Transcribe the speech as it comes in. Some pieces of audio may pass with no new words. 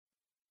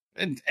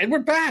And we're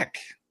back.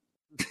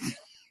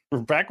 We're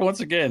back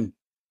once again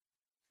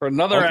for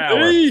another Hump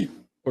hour day.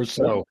 or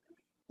so.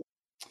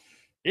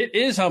 It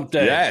is Hump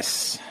Day.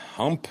 Yes,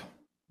 Hump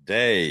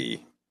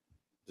Day.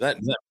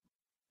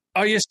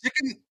 Are you sick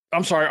of?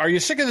 I'm sorry. Are you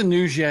sick of the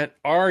news yet?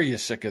 Are you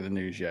sick of the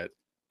news yet?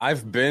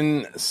 I've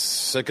been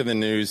sick of the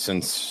news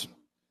since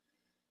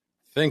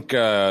I think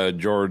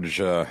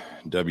George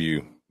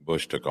W.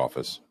 Bush took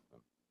office.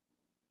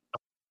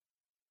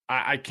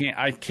 I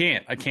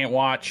can't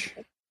watch.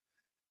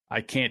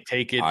 I can't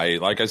take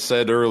it. Like I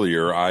said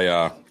earlier,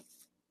 I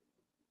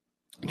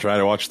try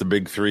to watch the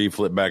big three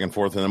flip back and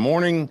forth in the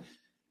morning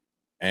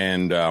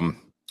and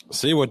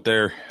see what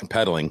they're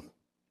peddling.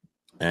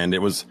 And it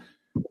was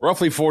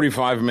roughly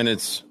 45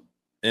 minutes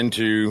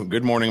into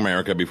Good Morning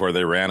America before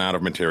they ran out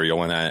of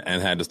material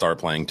and had to start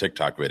playing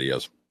TikTok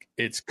videos.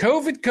 It's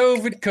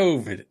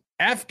COVID.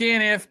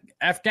 Afghanistan.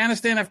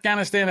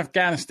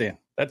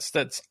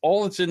 That's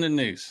all that's in the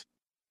news.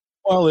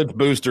 Well, it's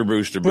booster.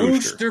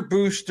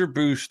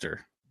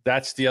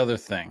 That's the other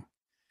thing.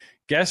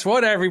 Guess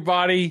what,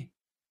 everybody?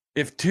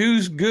 If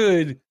two's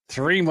good,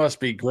 three must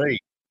be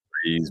great.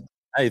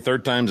 Hey,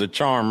 third time's a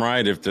charm,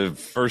 right? If the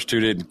first two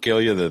didn't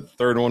kill you, the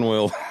third one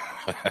will.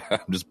 I'm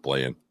just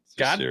playing.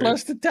 God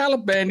bless the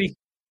Taliban.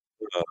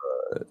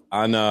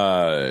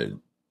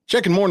 On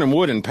checking morning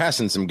wood and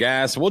passing some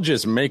gas, we'll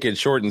just make it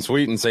short and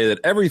sweet and say that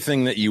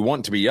everything that you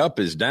want to be up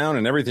is down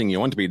and everything you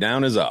want to be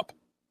down is up.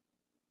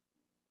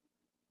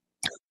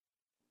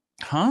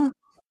 Huh?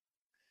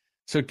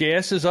 So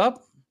gas is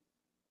up?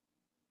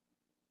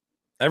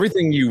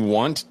 Everything you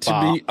want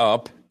to be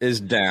up is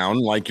down,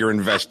 like you're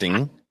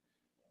investing.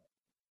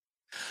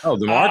 Oh,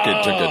 the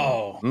market took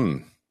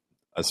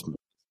a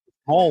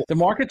small. The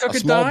market took a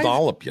small dive?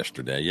 dollop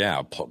yesterday.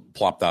 Yeah,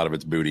 plopped out of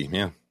its booty.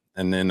 Yeah,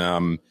 and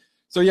then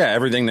so yeah,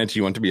 everything that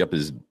you want to be up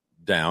is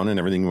down, and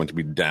everything you want to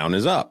be down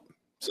is up.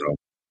 So,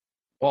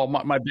 well,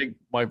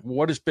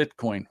 what is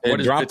Bitcoin?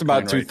 It dropped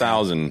about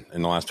 2,000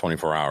 in the last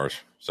 24 hours.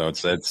 So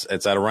it's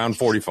at around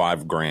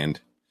 45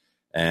 grand,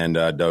 and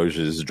Doge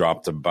has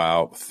dropped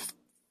about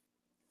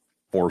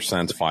 4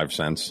 cents, 5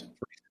 cents.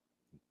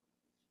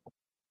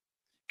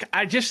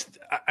 I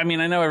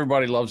know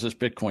everybody loves this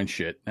Bitcoin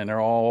shit, and they're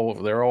all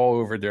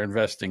over there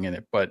investing in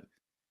it. But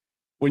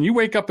when you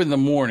wake up in the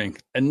morning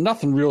and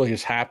nothing really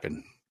has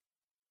happened,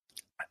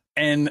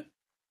 and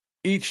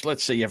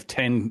let's say you have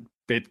 10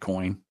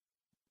 Bitcoin,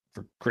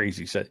 for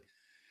crazy sake,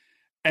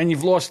 and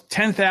you've lost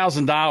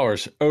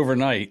 $10,000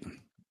 overnight,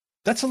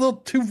 that's a little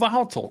too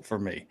volatile for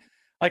me.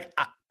 Like,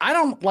 I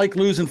don't like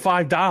losing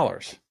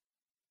 $5.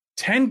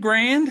 10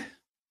 grand?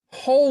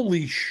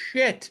 Holy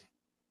shit.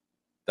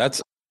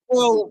 That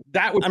would.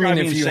 I mean,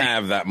 if you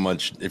have that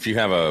much, if you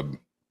have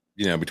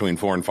between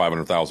 $400,000 and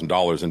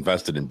 $500,000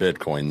 invested in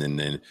Bitcoin,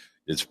 then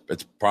it's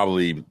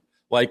probably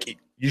like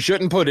you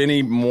shouldn't put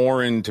any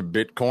more into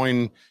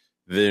Bitcoin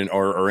than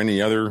or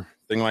any other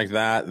thing like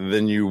that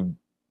than you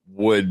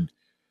would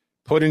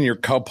put in your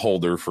cup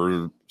holder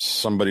for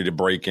somebody to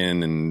break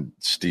in and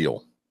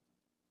steal.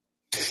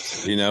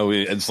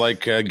 It's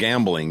like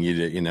gambling.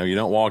 You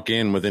don't walk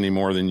in with any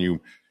more than you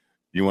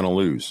want to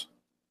lose.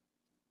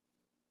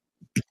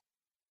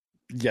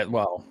 Yeah,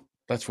 well,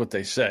 that's what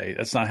they say.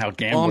 That's not how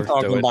gamblers do it.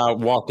 I'm talking about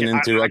walking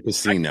into a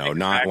casino,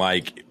 not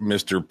like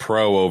Mr.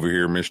 Pro over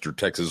here, Mr.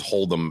 Texas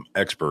Hold'em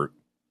expert.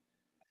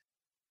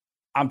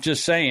 I'm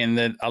just saying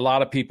that a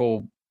lot of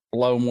people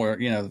blow more,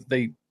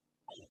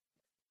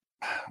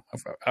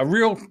 a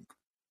real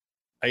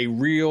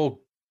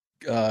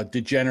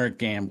degenerate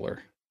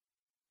gambler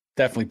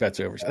definitely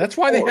bets over. That's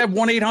why they have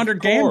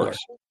 1-800-GAMBLER.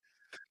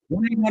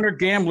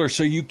 1-800-GAMBLER,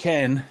 so you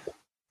can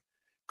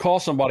call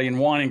somebody and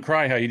whine and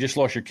cry how you just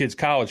lost your kid's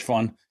college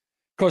fund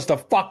because the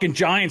fucking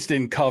Giants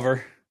didn't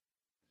cover.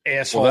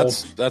 Asshole. Well,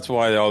 that's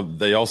why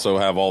they also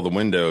have all the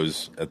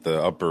windows at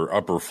the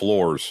upper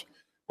floors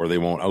where they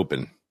won't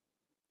open.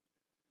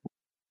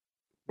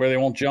 Where they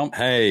won't jump?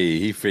 Hey,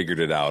 he figured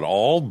it out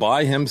all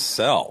by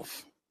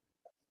himself.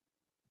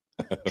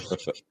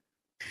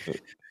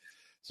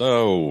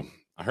 So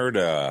I heard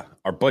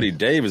our buddy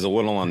Dave is a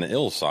little on the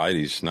ill side.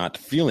 He's not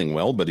feeling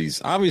well, but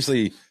he's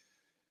obviously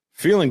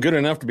feeling good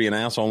enough to be an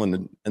asshole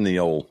in the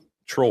old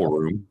troll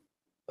room.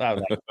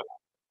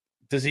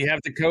 Does he have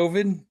the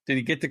COVID? Did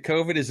he get the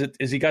COVID?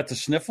 Is he got the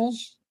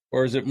sniffles,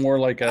 or is it more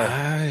like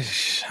a?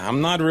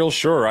 I'm not real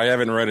sure. I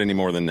haven't read any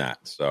more than that.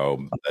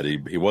 So that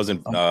he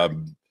wasn't.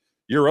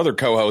 Your other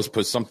co-host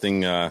put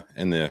something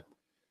in the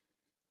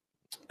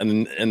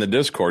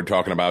Discord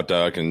talking about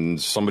can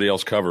somebody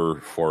else cover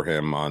for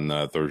him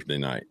on Thursday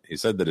night. He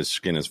said that his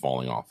skin is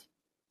falling off.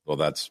 Well,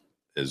 that's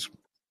his.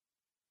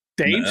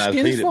 Dave's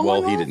skin is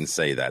falling off? He didn't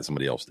say that.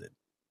 Somebody else did.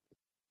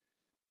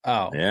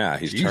 Oh. Yeah,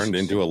 he's turned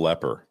into a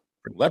leper.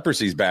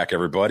 Leprosy's back,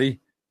 everybody.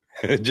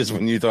 Just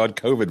when you thought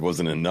COVID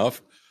wasn't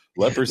enough,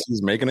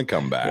 leprosy's making a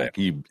comeback.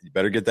 Yeah. You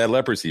better get that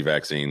leprosy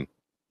vaccine.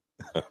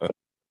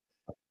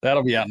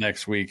 That'll be out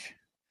next week.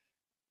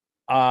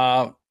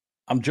 I'm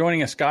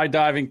joining a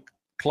skydiving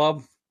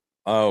club.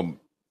 The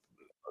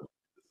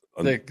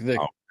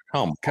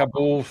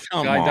Kabul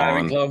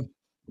skydiving club.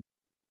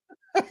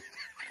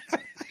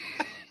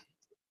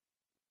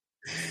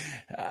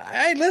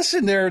 Hey,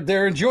 listen,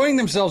 they're enjoying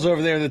themselves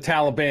over there, the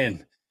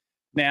Taliban.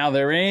 Now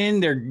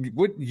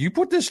you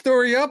put this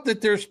story up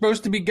that they're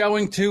supposed to be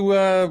going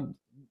to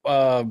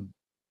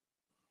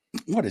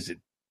what is it?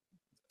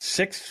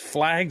 Six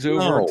Flags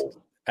over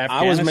Afghanistan?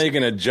 I was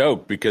making a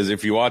joke because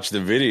if you watch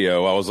the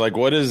video, I was like,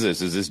 what is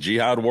this? Is this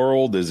Jihad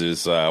World? Is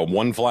this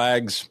One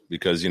Flags?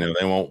 Because,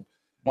 they won't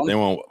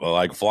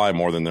like fly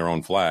more than their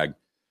own flag.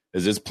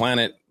 Is this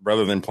Planet,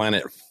 rather than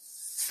Planet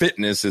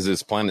Fitness, is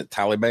this Planet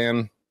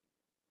Taliban?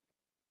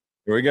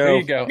 Here we go. There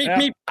you go. Meep,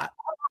 meep. I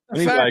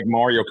need like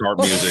Mario Kart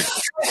music.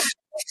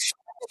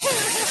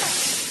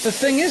 The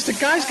thing is, the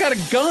guy's got a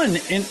gun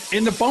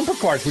in the bumper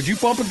cars. Would you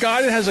bump a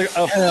guy that has a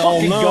Hell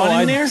fucking no,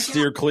 gun in there? I'd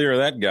steer clear of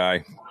that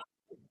guy.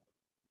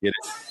 Get it,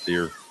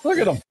 steer. Look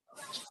at them.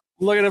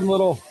 Look at them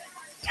little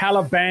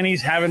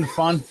Talibanis having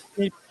fun.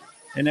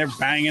 And they're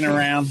banging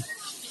around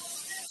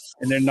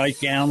in their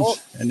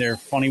nightgowns and their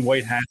funny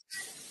white hats.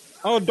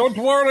 Oh, don't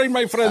worry,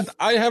 my friend.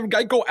 I have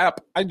Geico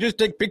app. I just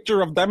take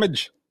picture of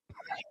damage.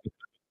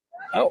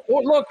 Oh,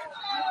 look.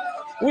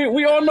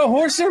 We on the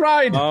horse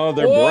ride. Oh,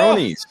 they're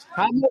bronies.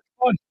 How much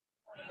fun.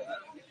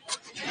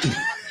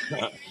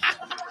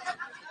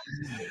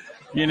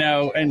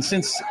 And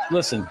since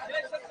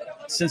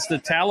the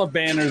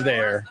Taliban are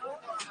there,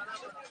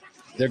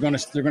 they're going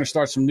to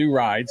start some new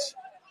rides.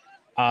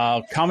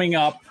 Coming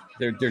up,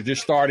 they're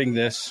just starting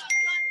this.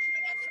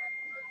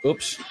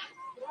 Oops.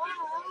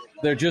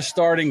 They're just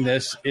starting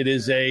this. It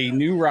is a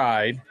new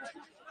ride.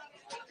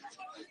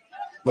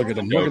 Look at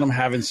them. Look at them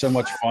having so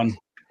much fun.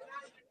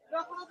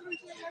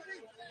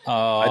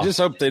 I just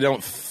hope they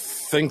don't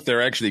think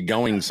they're actually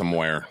going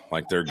somewhere,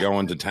 like they're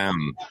going to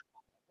town.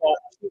 Well,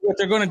 what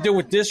they're going to do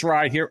with this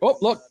ride here. Oh,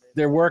 look,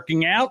 they're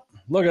working out.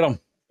 Look at them.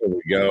 There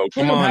we go.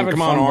 Come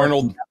on,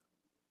 Arnold.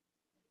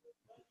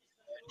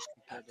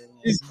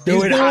 He's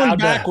going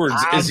backwards.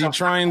 Is he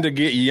trying to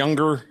get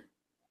younger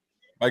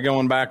by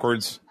going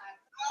backwards?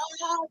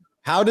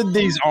 How did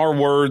these R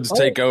words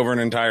take over an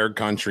entire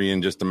country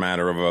in just a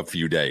matter of a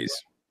few days?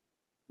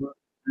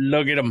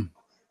 Look at him.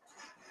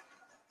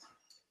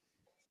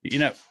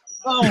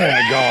 Oh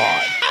my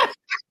God.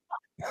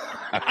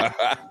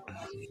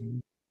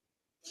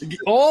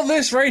 All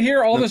this right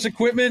here, all this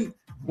equipment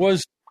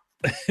was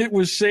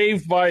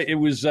saved by,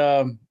 it's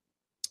the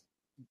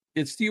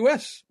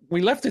U.S.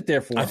 We left it there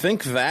for. I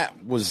think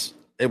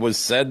it was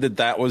said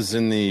that was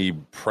in the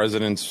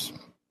president's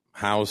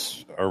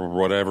house or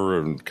whatever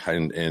in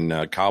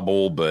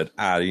Kabul, but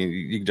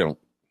you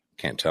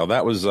can't tell.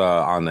 That was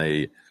on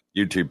a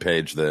YouTube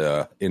page,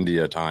 the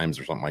India Times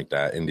or something like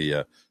that.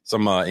 India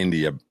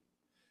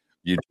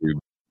YouTube.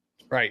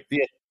 Right.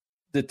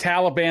 The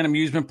Taliban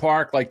amusement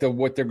park,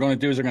 what they're going to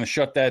do is they're going to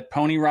shut that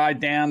pony ride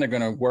down. They're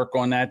going to work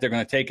on that. They're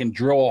going to take and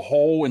drill a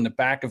hole in the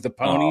back of the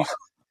ponies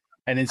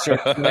and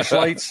insert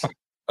flashlights.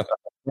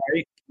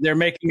 Right. They're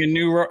making a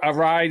new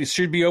ride. It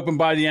should be open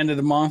by the end of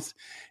the month.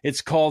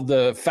 It's called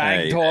the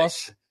Fag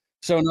Toss.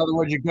 So in other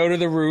words, you go to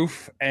the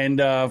roof and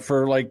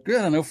for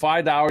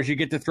 $5, you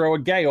get to throw a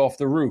gay off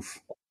the roof.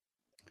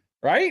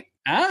 Right?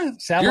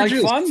 Sound like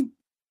fun?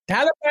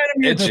 Taliban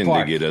amusement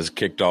park. To get us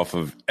kicked off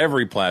of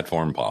every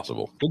platform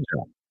possible. Good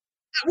job.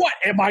 What?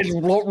 Am I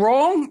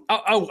wrong?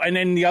 And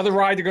then the other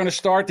ride they're going to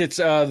start, it's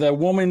the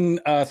woman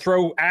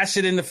throw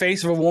acid in the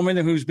face of a woman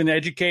who's been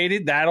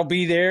educated. That'll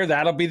be there.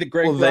 That'll be the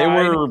great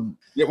ride.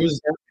 It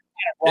was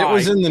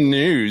in the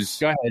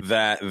news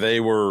that they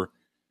were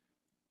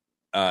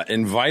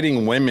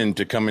inviting women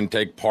to come and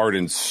take part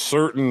in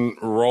certain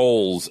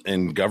roles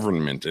in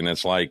government. And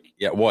it's like,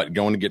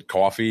 going to get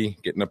coffee,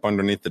 getting up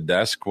underneath the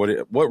desk?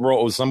 What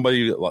role was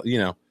somebody, what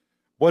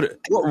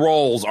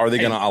roles are they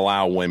going to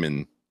allow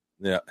women?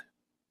 Yeah.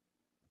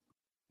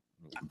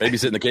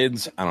 Babysitting the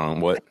kids? I don't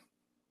know what.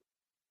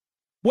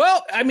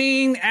 Well, I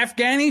mean,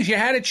 Afghanis, you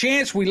had a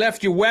chance. We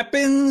left you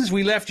weapons.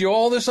 We left you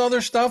all this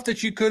other stuff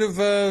that you could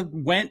have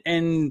went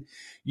and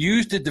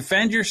used to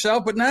defend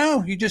yourself. But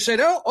no, you just said,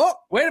 oh,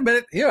 wait a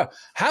minute. Here,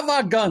 have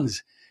our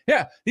guns.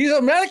 Yeah, these are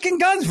American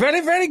guns. Very,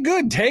 very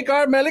good. Take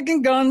our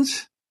American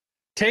guns.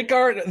 Take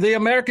the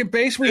American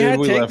base we had.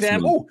 Take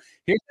them. Oh,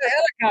 here's the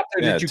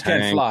helicopter that you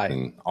can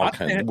fly.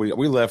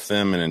 We left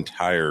them an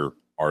entire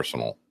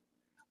arsenal.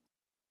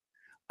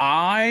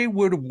 I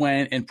would have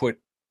went and put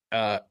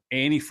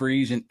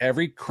antifreeze in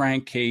every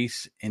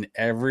crankcase, in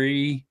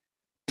every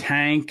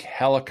tank,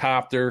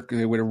 helicopter.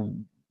 They would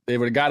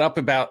have got up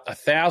about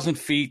 1,000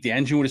 feet. The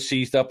engine would have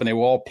seized up, and they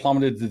were all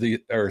plummeted to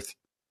the earth.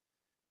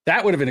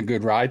 That would have been a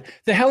good ride.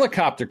 The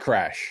helicopter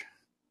crash.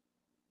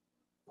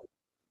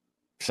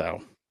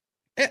 So,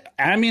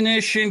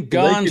 ammunition,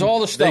 guns,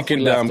 all the stuff. They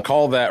could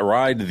call that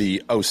ride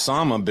the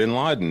Osama bin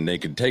Laden. They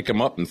could take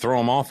him up and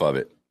throw him off of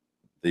it.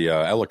 The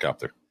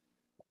helicopter.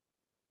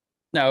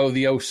 No,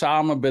 the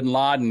Osama bin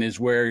Laden is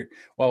where,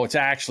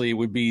 it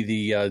would be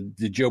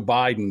the Joe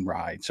Biden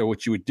ride. So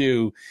what you would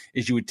do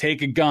is you would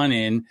take a gun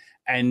in,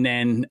 and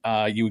then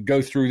you would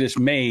go through this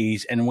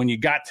maze. And when you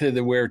got to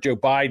where Joe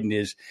Biden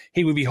is,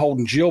 he would be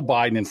holding Jill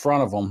Biden in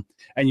front of him,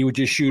 and you would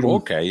just shoot him.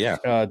 Okay,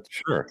 yeah,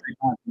 sure.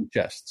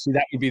 Chest. See,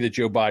 that would be the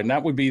Joe Biden.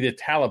 That would be the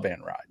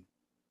Taliban ride.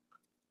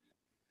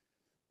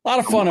 A lot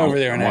of fun over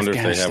there in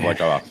Afghanistan. I wonder if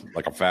they have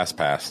like a fast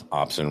pass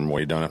option where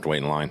you don't have to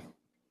wait in line.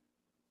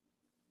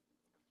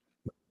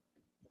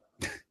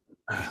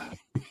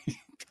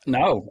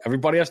 No,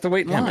 everybody has to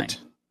wait in line.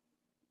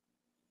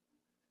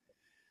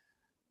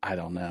 I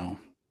don't know.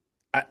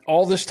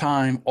 All this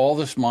time, all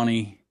this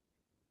money,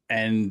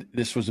 and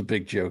this was a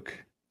big joke.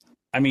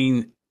 I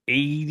mean,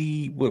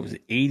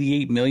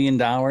 $88 million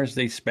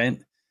they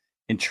spent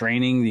in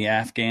training the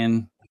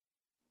Afghan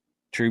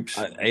troops.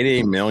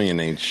 88 million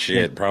ain't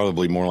shit.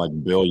 Probably more like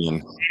billion.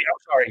 I'm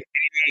sorry, 88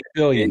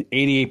 billion.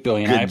 88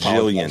 billion.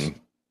 Gajillion.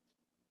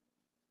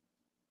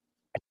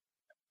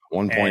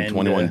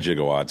 1.21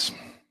 gigawatts.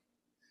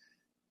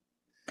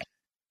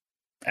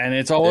 And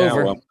it's all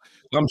over. Well,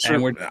 I'm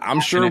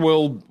sure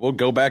we'll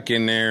go back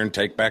in there and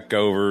take back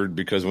over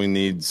because we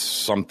need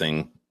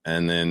something,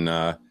 and then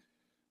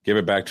give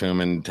it back to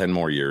them in 10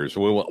 more years.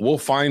 We'll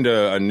find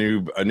a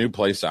new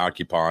place to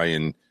occupy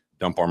and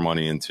dump our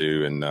money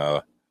into and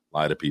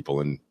lie to people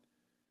and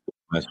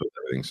mess with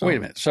everything. So. Wait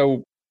a minute.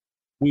 So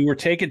we were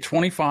taking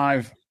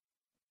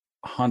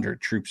 2,500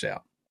 troops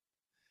out,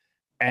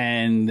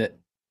 and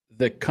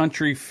the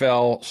country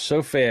fell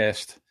so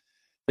fast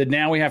that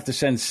now we have to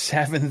send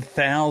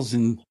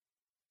 7,000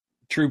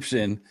 troops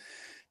in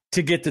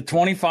to get the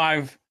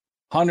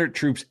 2,500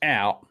 troops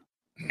out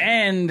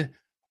and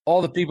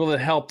all the people that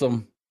helped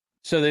them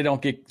so they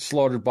don't get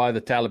slaughtered by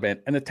the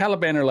Taliban. And the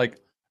Taliban are like,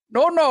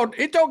 no,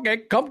 it's okay.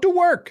 Come to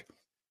work.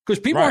 Because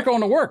people aren't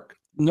going to work.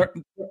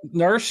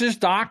 Nurses,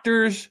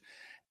 doctors,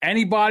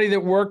 anybody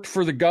that worked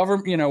for the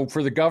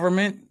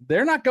government,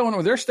 they're not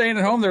going. They're staying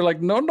at home. They're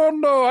like, no. I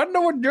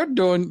know what you're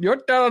doing.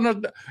 You're telling us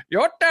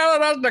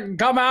to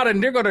come out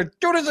and they're going to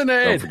shoot us in the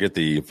head. Don't forget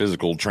the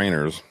physical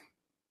trainers.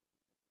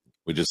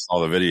 We just saw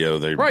the video.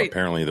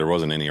 Apparently there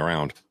wasn't any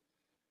around.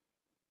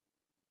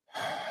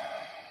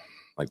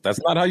 Like,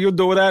 that's not how you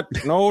do that.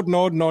 No,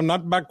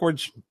 not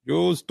backwards.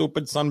 You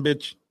stupid son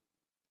bitch.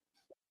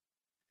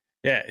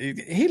 Yeah,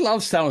 he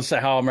loves telling us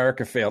how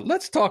America failed.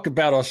 Let's talk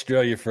about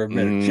Australia for a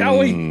minute, shall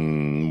we?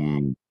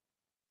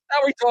 Now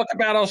we talk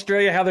about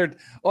Australia, how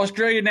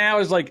Australia now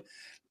is like,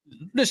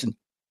 listen,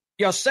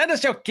 send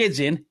us your kids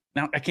in.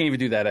 Now, I can't even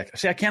do that.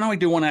 See, I can only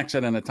do one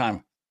accent at a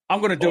time.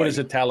 I'm going to do it as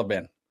a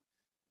Taliban.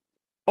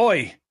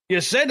 Oi,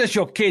 you send us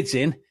your kids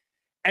in,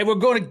 and we're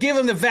going to give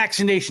them the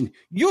vaccination.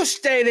 You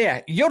stay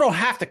there. You don't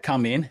have to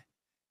come in.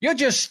 You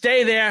just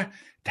stay there,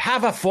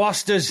 have a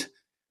fosters.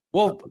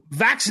 We'll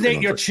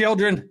vaccinate your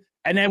children,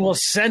 and then we'll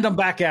send them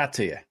back out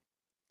to you.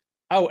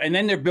 Oh, and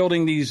then they're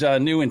building these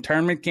new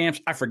internment camps.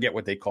 I forget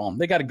what they call them.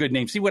 They got a good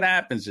name. See, what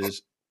happens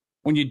is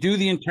when you do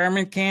the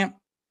internment camp,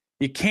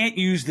 you can't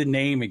use the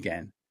name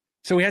again.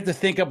 So we have to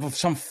think up of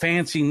some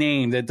fancy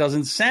name that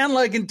doesn't sound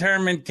like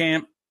internment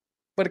camp,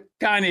 but it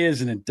kind of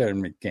is an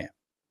internment camp.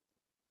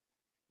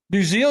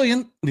 New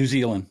Zealand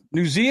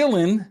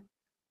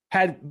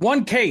had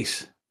one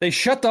case. They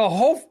shut the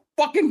whole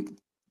fucking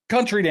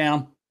country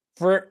down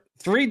for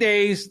 3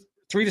 days,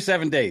 3 to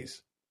 7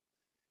 days.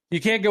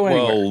 You can't go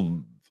anywhere.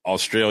 Well,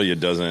 Australia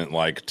doesn't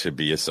like to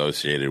be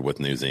associated with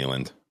New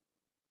Zealand.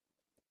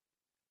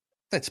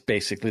 That's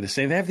basically the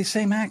same. They have the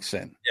same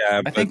accent.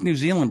 Yeah, I think New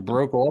Zealand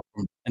broke off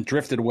and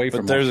drifted away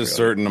from But there's Australia. a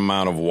certain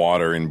amount of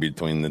water in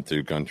between the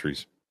two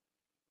countries.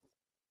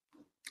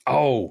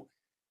 Oh,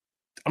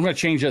 I'm going to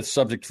change that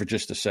subject for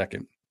just a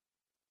second.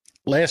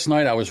 Last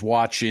night I was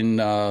watching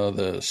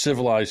the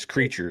Civilized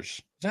Creatures.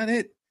 Is that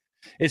it?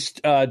 It's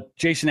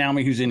Jason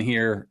Alme who's in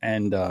here,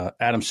 and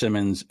Adam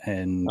Simmons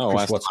and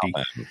Chris Watsky.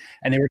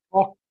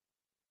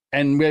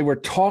 And they were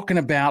talking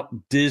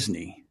about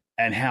Disney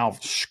and how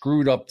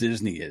screwed up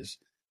Disney is,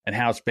 and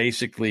how it's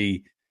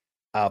basically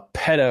a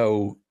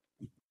pedo.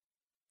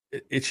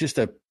 It's just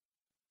a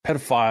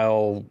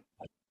pedophile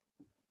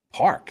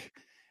park.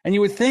 And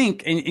you would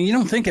think, and you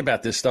don't think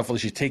about this stuff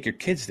unless you take your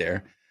kids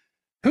there.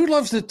 Who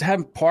loves to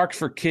have parks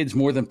for kids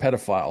more than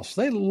pedophiles?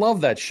 They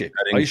love that shit.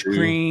 Ice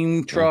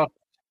cream truck,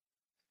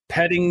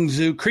 petting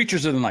zoo,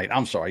 Creatures of the Night.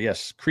 I'm sorry.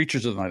 Yes,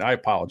 Creatures of the Night. I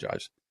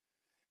apologize.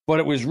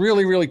 But it was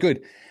really, really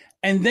good.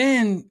 And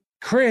then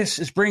Chris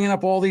is bringing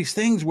up all these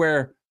things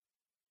where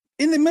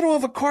in the middle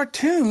of a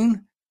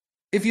cartoon,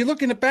 if you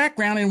look in the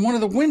background in one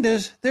of the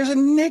windows, there's a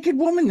naked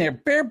woman there,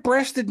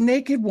 bare-breasted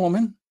naked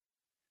woman.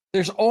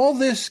 There's all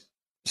this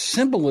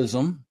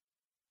symbolism.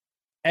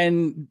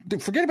 And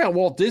forget about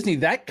Walt Disney,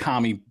 that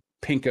commie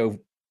pinko,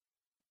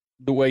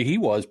 the way he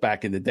was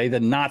back in the day, the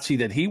Nazi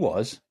that he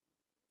was.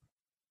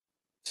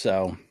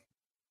 So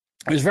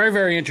it was very,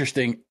 very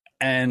interesting.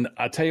 And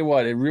I'll tell you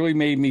what, it really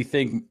made me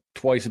think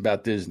twice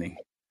about Disney.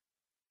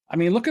 I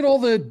mean, look at all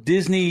the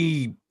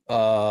Disney,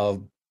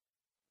 the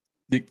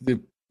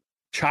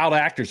child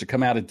actors that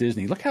come out of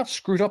Disney. Look how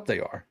screwed up they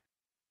are.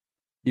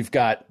 You've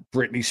got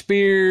Britney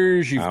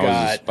Spears. I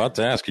was about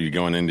to ask, are you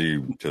going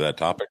into that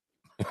topic?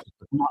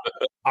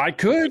 I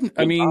could.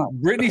 I mean,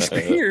 Britney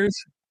Spears,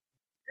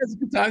 it's a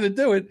good time to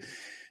do it.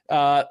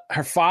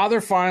 Her father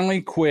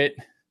finally quit.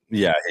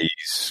 Yeah,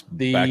 he's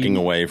backing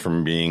away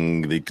from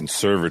being the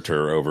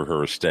conservator over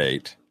her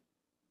estate.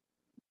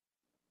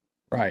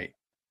 Right.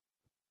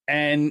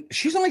 And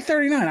she's only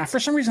 39. For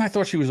some reason, I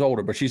thought she was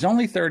older, but she's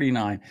only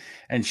 39.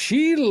 And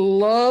she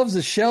loves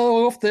to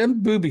show off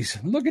them boobies.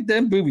 Look at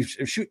them boobies.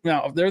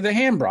 Now, they're the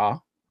hand bra.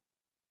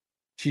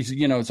 She's,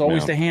 it's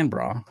always the hand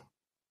bra.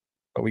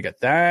 But we got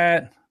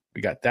that.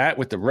 We got that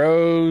with the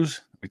rose.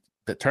 We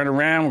turn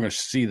around. We're going to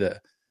see the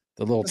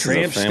little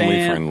tramp stamp.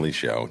 Family-friendly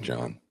show,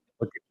 John.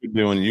 Look what you're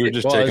doing. You were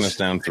just taking us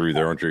down through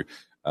there, aren't you?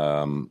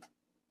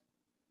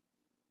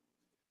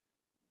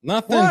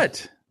 Nothing.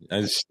 What?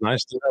 It's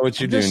nice to know what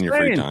you do in your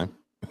free time.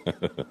 Is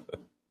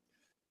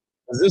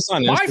this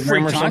on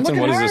Instagram or something?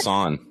 What is this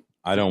on?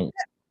 I don't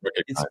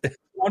recognize. It's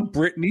on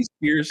Britney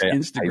Spears'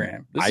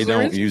 Instagram. I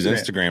don't use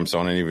Instagram, so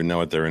I don't even know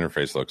what their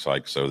interface looks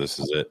like. So this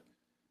is it.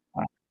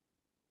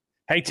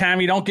 Hey,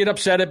 Tammy, don't get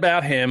upset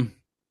about him.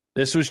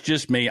 This was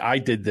just me. I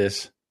did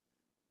this.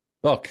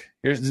 Look,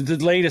 here's the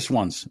latest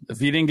ones.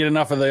 If you didn't get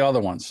enough of the other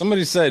ones.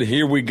 Somebody said,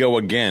 "Here we go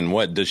again."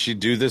 What, does she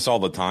do this all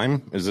the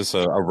time? Is this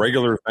a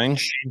regular thing?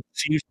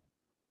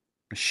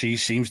 She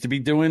seems to be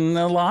doing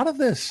a lot of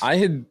this. I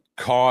had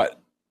caught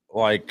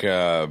like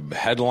a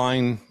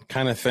headline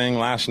kind of thing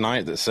last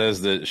night that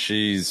says that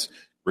she's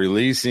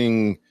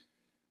releasing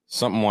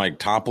something like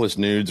topless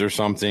nudes or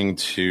something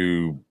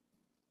to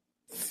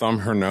thumb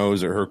her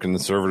nose at her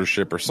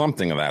conservatorship or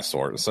something of that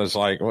sort. So it's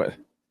like, what?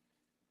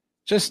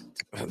 Just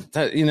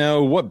that,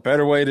 what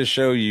better way to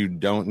show you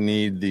don't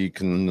need the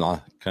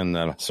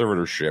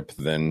conservatorship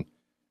than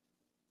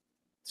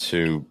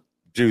to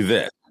do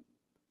this?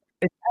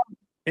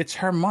 It's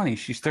her money.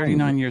 She's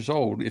 39 years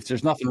old. If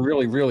there's nothing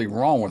really, really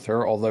wrong with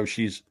her, although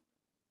she's,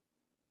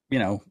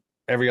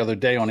 every other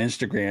day on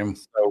Instagram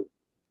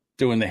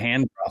doing the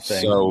hand draw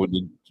thing. So,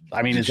 did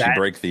she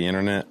break the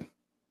internet?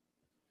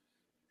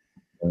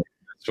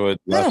 I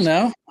don't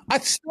know.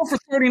 Still for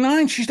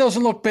 39, she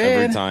doesn't look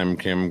bad. Every time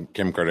Kim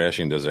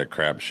Kardashian does that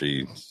crap,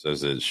 she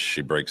says that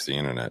she breaks the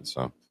internet.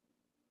 So,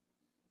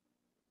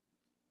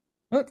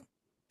 look,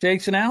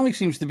 Jason Alley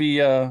seems to be.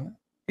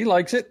 He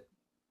likes it.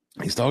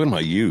 He's talking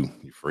about you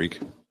freak.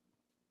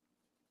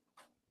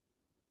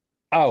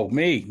 Oh,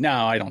 me?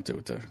 No, I don't do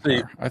it to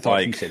her. I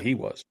thought he said he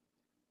was.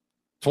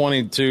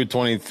 22,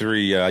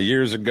 23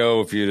 years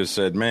ago, if you'd have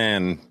said,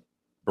 "Man,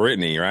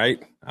 Britney,"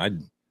 right?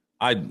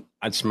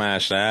 I'd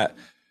smash that.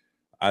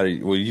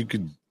 You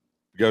could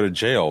go to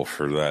jail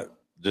for that,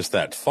 just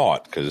that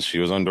thought, because she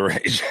was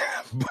underage.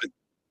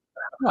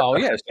 Oh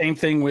yeah, same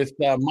thing with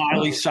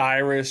Miley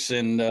Cyrus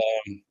and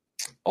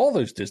all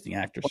those Disney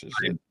actresses.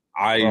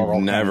 I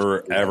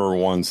never ever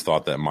once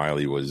thought that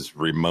Miley was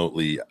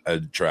remotely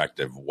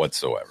attractive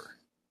whatsoever.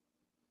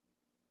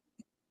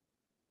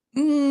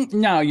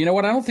 No, you know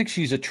what? I don't think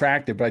she's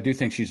attractive, but I do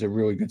think she's a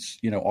really good,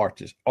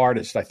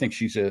 artist. I think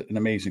she's an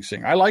amazing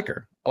singer. I like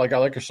her. I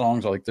like her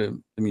songs. I like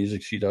the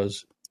music she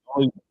does.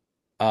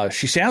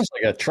 She sounds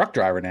like a truck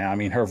driver now. I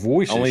mean, her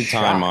voice. Only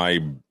time I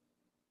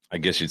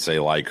guess you'd say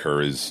like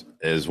her is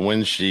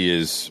when she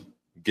is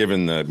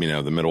given the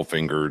the middle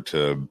finger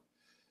to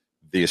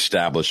the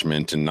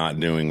establishment and not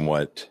doing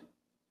what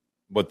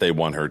they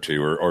want her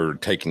to, or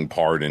taking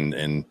part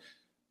in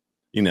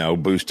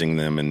boosting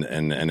them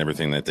and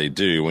everything that they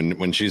do.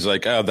 When she's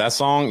like, oh, that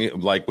song,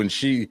 like when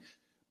she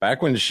that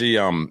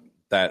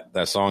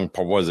song,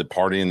 was it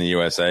Party in the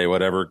USA,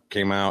 whatever,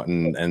 came out,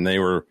 and they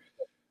were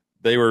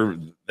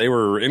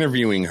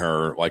interviewing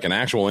her, like an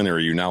actual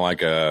interview, not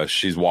like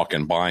she's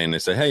walking by and they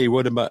said, hey,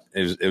 what about,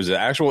 it was an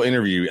actual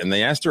interview, and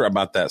they asked her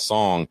about that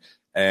song,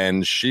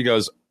 and she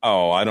goes,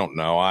 oh, I don't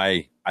know,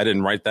 I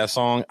didn't write that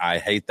song, I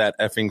hate that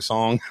effing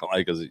song.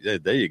 Like, yeah,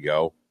 there you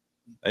go,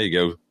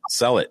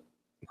 sell it.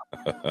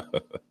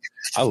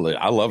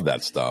 I love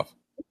that stuff.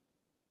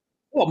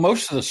 Well,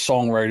 most of the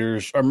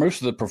songwriters or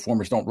most of the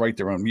performers don't write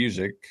their own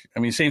music. I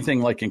mean, same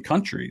thing like in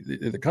country,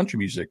 the country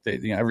music.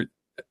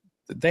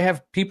 They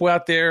have people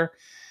out there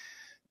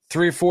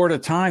 3 or 4 at a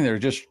time that are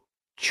just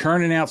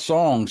churning out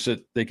songs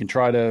that they can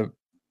try to.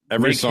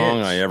 Every song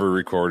hits I ever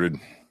recorded,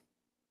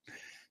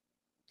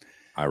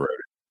 I wrote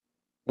it.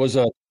 Was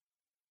a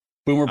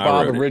Boomer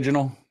Bob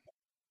original.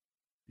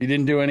 You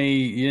didn't do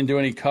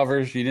any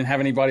covers. You didn't have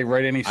anybody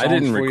write any songs. I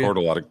didn't record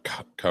a lot of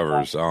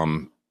covers.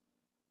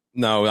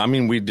 No, I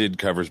mean, we did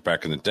covers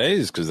back in the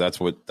days because that's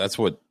what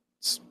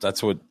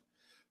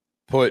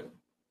put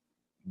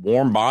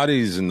warm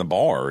bodies in the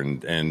bar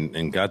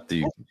and got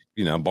the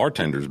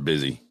bartenders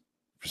busy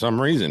for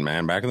some reason,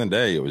 man. Back in the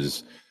day, it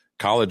was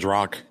college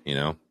rock.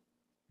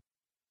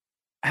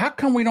 How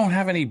come we don't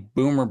have any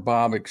Boomer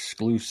Bob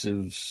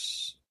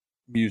exclusives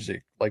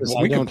music? Like,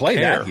 we can play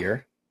that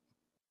here.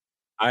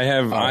 I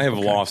have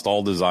lost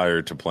all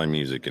desire to play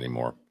music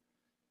anymore.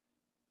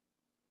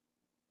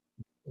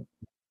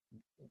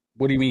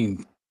 What do you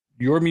mean?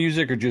 Your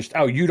music, or just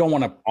you don't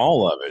want to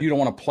all of it? You don't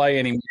want to play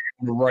any,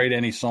 write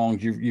any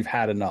songs. You've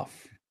had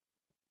enough.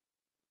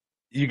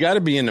 You got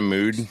to be in the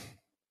mood.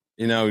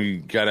 You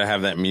got to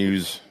have that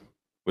muse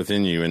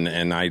within you,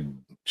 and I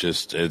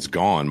just, it's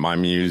gone. My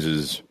muse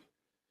is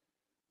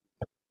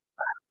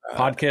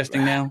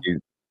podcasting now.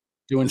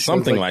 Doing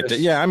something like that.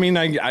 Yeah, I mean,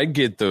 I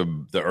get the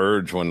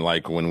urge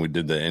when we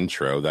did the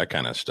intro, that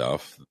kind of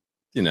stuff.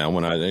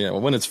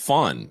 when it's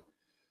fun.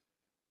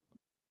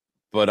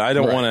 But I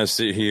don't want to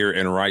sit here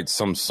and write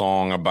some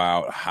song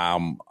about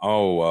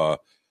how,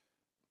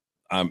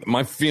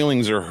 my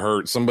feelings are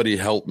hurt. Somebody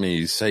help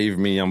me, save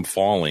me. I'm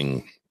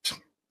falling.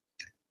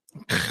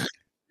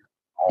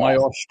 My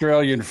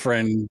Australian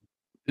friend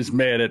is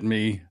mad at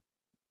me,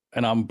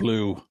 and I'm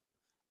blue.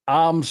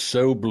 I'm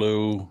so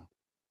blue.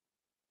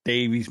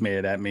 Davey's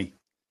mad at me.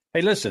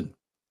 Hey, listen.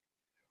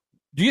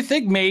 Do you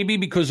think maybe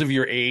because of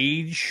your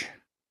age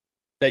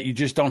that you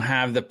just don't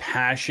have the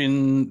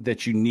passion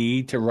that you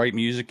need to write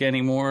music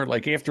anymore?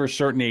 Like after a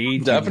certain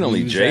age,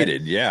 definitely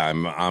jaded. Yeah,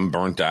 I'm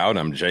burnt out.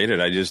 I'm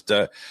jaded. I just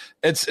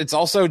it's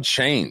also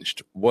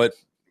changed. What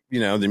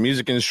the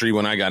music industry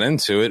when I got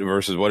into it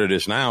versus what it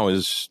is now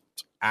is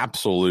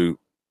absolute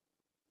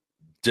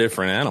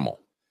different animal.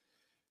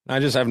 I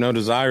just have no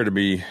desire what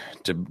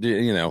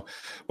am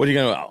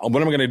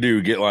I gonna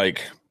do? Get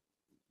like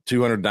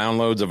 200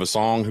 downloads of a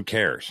song? Who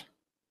cares?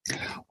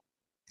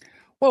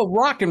 Well,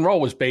 rock and roll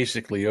was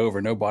basically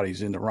over.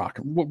 Nobody's into rock.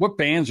 What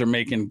bands are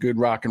making good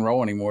rock and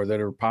roll anymore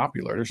that are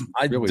popular? There's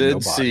really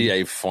nobody. See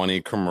a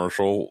funny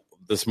commercial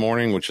this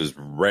morning, which is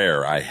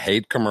rare. I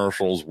hate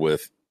commercials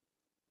with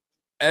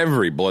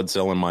every blood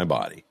cell in my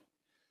body.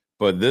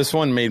 But this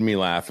one made me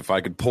laugh. If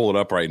I could pull it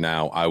up right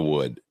now, I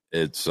would.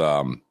 It's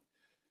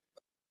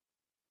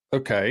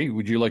okay.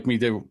 Would you like me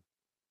to?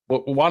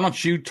 Well, why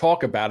don't you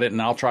talk about it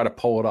and I'll try to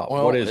pull it up?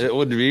 Well, what is it? It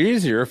would be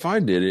easier if I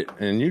did it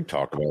and you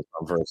talk about it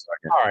for a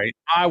second. All right,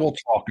 I will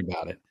talk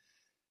about it.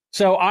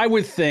 So I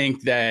would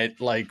think that,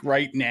 like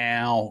right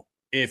now,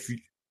 if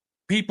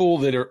people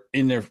that are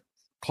in their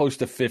close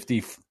to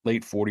 50,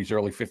 late 40s,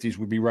 early 50s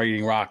would be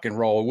writing rock and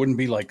roll, it wouldn't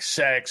be like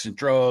sex and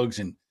drugs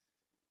and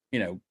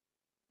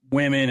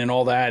women and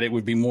all that. It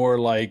would be more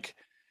like,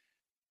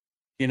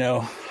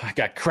 I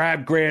got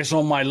crabgrass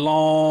on my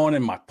lawn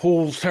and my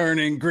pool's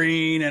turning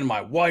green and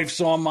my wife's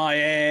on my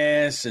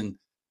ass and,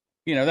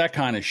 that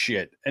kind of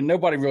shit. And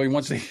nobody really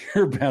wants to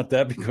hear about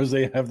that because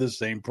they have the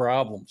same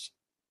problems.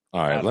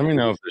 All right. Let me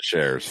know if it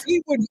shares.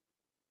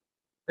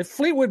 If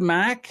Fleetwood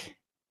Mac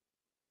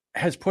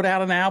has put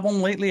out an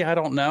album lately, I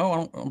don't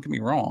know. Don't get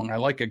me wrong. I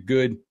like a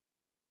good,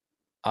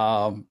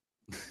 well,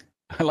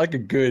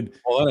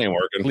 that ain't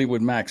working.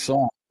 Fleetwood Mac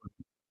song.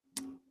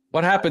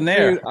 What happened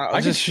there? Dude,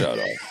 I just shut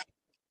up.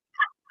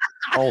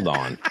 Hold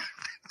on.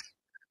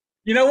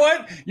 You know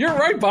what? You're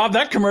right, Bob.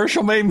 That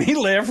commercial made me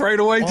laugh right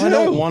away, too. I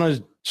don't want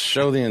to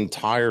show the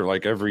entire,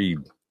 every...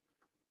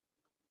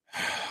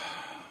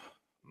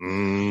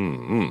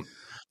 I'm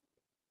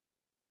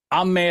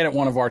mad at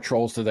one of our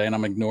trolls today, and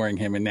I'm ignoring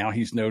him, and now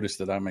he's noticed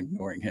that I'm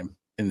ignoring him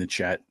in the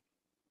chat.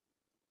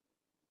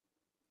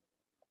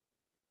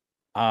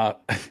 Here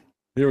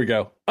we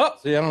go. Oh!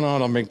 See, I don't know how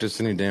to make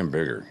this any damn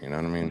bigger. You know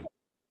what I mean?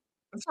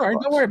 That's all right.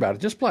 Don't worry about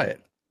it. Just play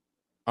it.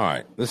 All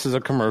right, this is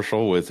a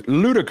commercial with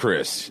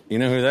Ludacris. You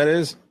know who that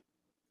is?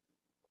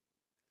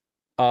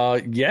 Yeah. All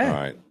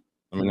right.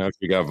 Let me know if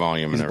you got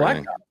volume and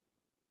everything.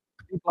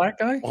 Black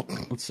guy?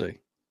 Let's see.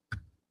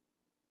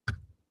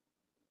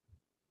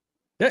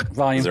 Yeah,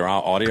 volume. Is there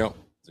audio?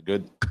 Is it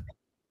good?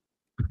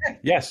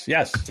 Yes.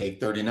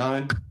 Take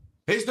 39.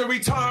 It's the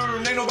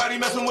return. Ain't nobody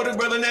messing with a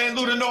brother named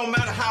Luda, no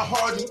matter how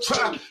hard you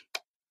try.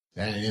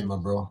 That ain't it, my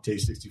bro.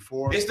 Take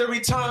 64. It's the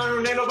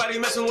return. Ain't nobody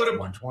messing with it.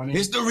 120.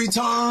 It's the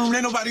return.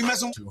 Ain't nobody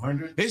messing.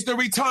 200. It's the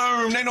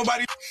return. Ain't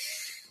nobody.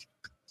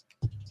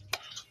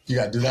 You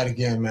gotta do that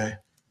again, man.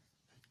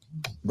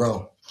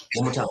 Bro,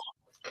 one more time.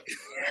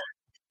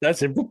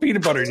 That's it. Put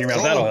peanut butter in your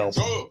mouth. That'll help.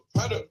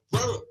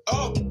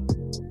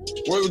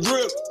 Where the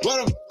drip,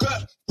 let them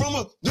cut from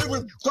a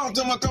different talk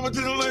to my coming to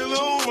the lay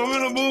low. I'm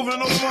in a move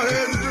and over my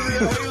head to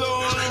the halo.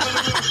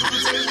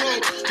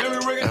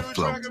 That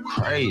flow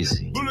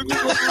crazy. I'm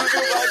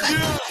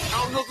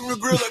looking the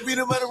grill like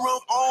peanut butter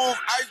rum on.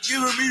 I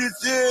give me the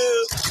chill.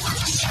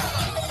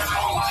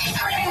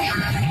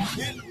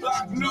 In the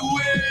block, new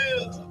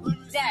wheel.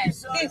 Dad,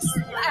 it's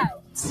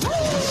loud.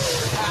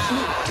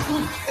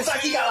 It's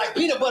like he got like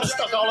peanut butter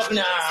stuck all up in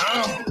there.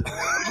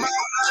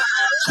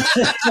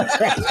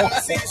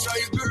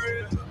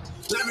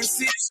 Let me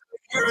see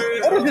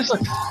What is this?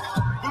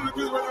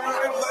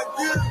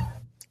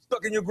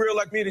 Stuck in your grill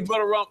like peanut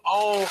butter rum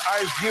on.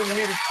 Ice giving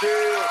me the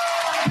chill.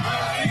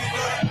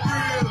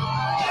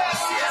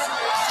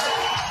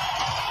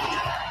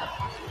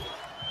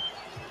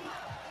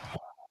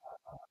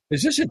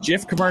 Is this a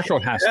Jif commercial?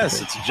 It has yes, to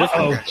be. It's a Jif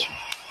commercial.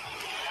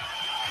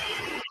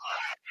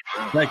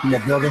 Thank you, my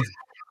brother.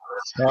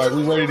 All right,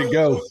 we're ready to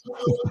go.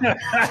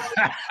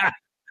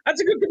 That's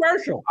a good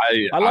commercial.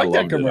 I like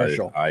that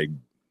commercial.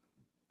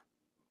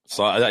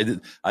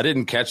 I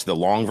didn't catch the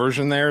long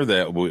version there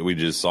that we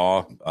just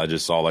saw. I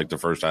just saw like the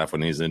first half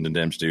when he's in the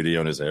damn studio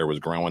and his hair was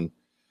growing,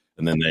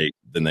 and then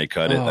they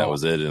cut it. That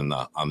was it on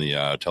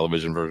the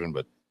television version.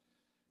 But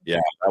yeah,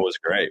 that was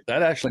great.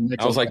 That actually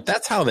makes I was like,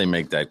 that's how they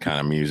make that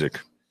kind of music.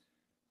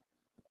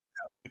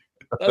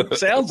 That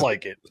sounds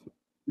like it.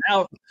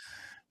 Now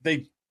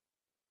they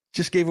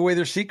just gave away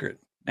their secret.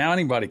 Now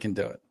anybody can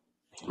do it.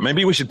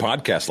 Maybe we should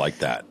podcast like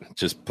that.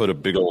 Just put a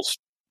big old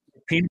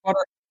peanut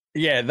butter.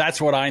 Yeah, that's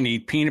what I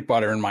need. Peanut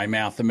butter in my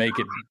mouth to make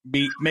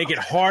it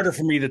harder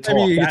for me to talk.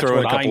 Maybe you that's throw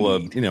in what a couple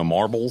I of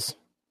marbles.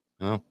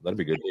 Oh, that'd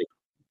be good.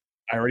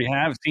 I already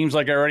have. Seems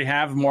like I already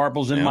have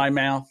marbles in my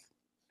mouth.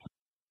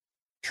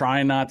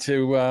 Trying not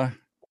to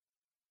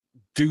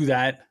do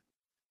that.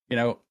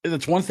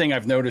 That's one thing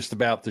I've noticed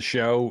about the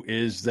show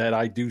is that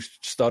I do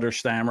stutter,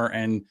 stammer,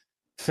 and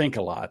think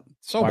a lot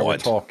while we're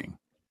talking.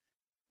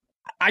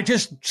 I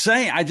just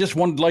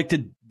would like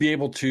to be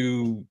able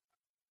to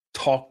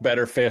talk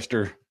better,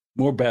 faster,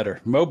 more better.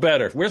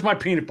 Where's my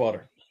peanut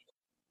butter?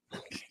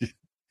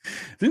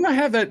 Didn't I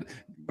have that?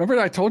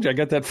 Remember I told you I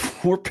got that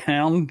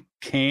 4-pound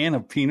can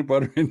of peanut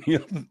butter in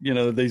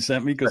that they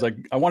sent me because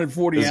I wanted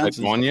 40 ounces. Is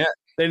it gone yet?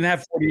 They didn't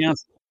have 40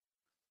 ounces.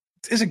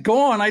 Is it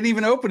gone? I didn't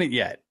even open it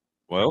yet.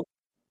 Well,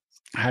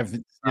 I have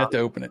yet to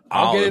open it.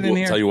 I'll get it in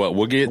here. Tell you what,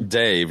 we'll get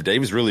Dave.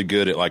 Dave's really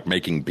good at like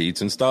making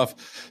beats and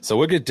stuff. So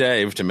we'll get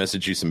Dave to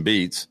message you some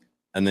beats,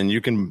 and then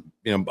you can,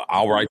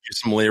 I'll write you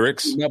some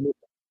lyrics. You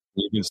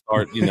can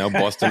start,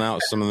 busting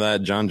out some of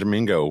that John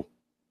Domingo.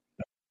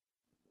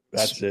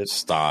 That's it.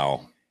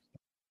 Style.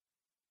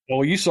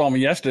 Well, you saw me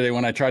yesterday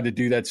when I tried to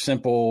do that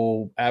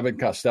simple Abbott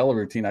Costello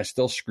routine. I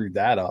still screwed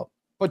that up.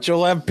 But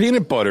you'll have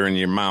peanut butter in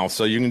your mouth,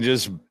 so you can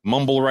just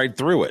mumble right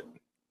through it.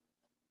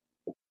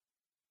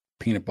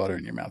 Peanut butter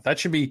in your mouth. That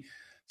should be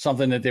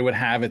something that they would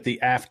have at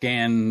the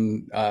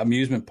Afghan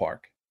amusement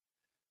park,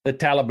 the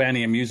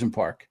Talibani amusement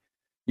park.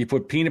 You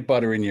put peanut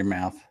butter in your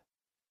mouth,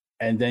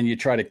 and then you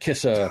try to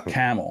kiss a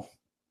camel.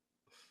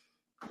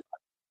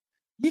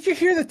 Did you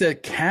hear that the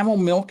camel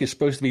milk is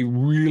supposed to be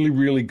really,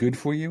 really good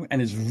for you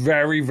and is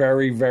very,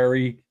 very,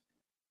 very...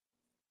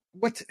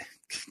 What?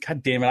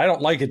 God damn it. I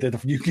don't like it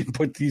that you can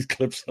put these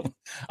clips on.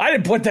 I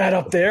didn't put that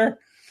up there.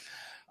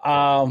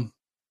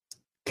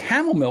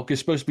 Camel milk is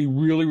supposed to be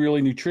really,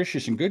 really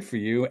nutritious and good for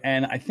you.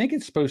 And I think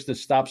it's supposed to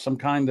stop some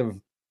kind of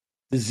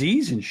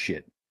disease and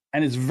shit.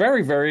 And it's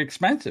very, very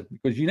expensive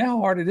because you know how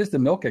hard it is to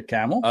milk a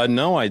camel?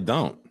 No, I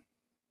don't.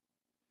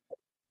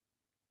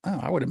 Oh,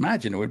 I would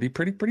imagine it would be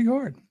pretty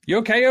hard. You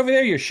okay over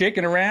there? You're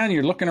shaking around.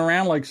 You're looking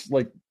around like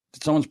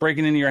someone's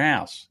breaking into your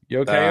house. You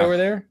okay over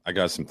there? I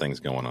got some things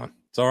going on.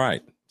 It's all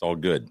right. It's all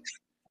good.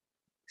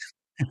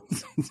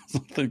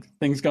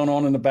 Things going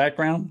on in the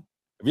background.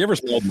 Have you ever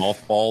smelled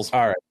mothballs?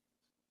 All right.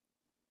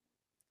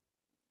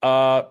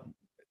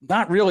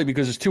 Not really,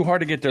 because it's too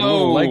hard to get their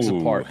little legs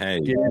apart. Hey.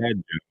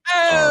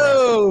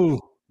 Oh.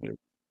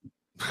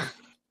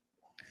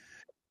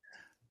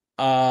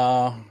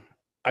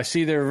 I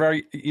see they're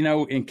very,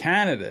 in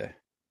Canada,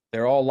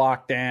 they're all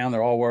locked down.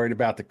 They're all worried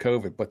about the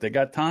COVID, but they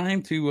got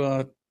time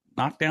to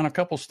knock down a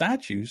couple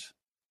statues.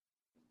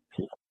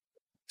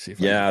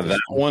 That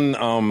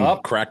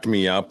one cracked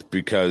me up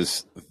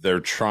because they're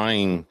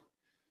trying.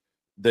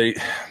 They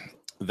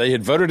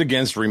had voted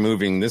against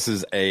removing. This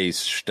is a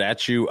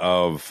statue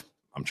of.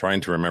 I'm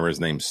trying to remember his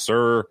name,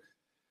 Sir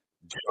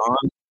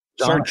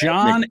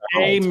John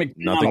A. McDonald.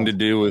 Nothing to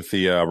do with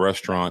the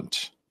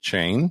restaurant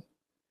chain.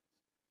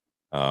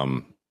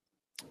 I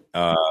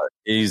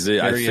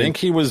think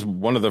he was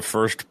one of the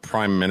first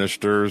prime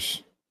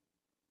ministers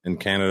in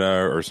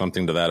Canada or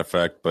something to that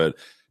effect, but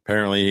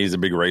apparently he's a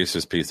big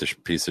racist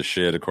piece of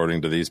shit,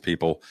 according to these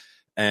people.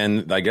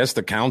 And I guess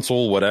the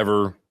council,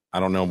 whatever,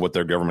 I don't know what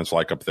their government's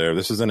like up there.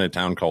 This is in a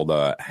town called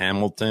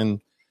Hamilton.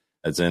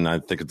 I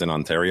think it's in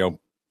Ontario.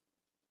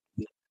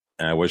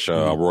 And I wish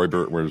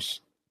Roybert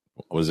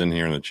was in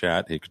here in the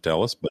chat. He could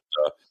tell us, but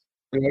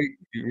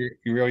you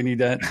really need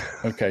that.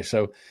 Okay,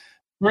 so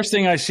first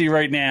thing I see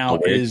right now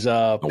is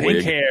pink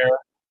wig. hair.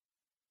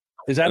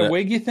 Is that a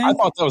wig? You think? I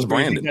thought that was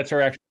branded. That's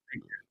her actual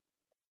pink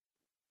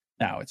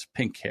hair. No, it's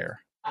pink hair.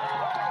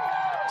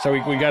 So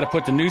we got to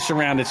put the noose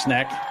around its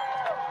neck.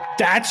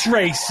 That's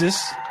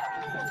racist.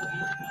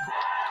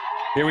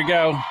 Here we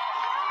go.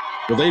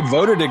 Well, they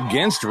voted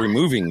against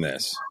removing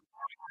this.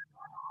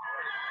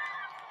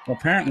 Well,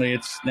 apparently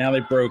now they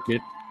broke it.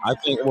 I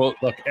think. Well,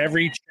 look,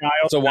 every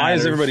child. So why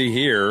is everybody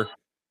here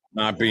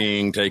not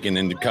being taken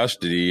into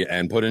custody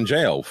and put in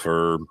jail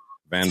for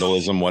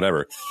vandalism,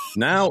 whatever?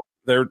 Now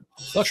they're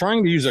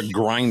trying to use a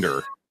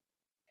grinder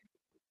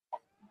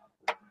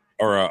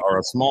or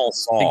a small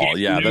saw.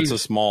 Yeah, that's a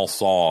small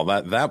saw.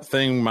 That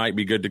thing might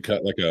be good to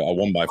cut like a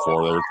 1x4.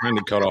 They were trying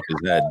to cut off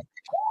his head.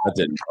 That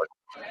didn't work.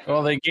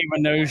 Well, they gave him a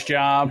nose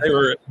job. They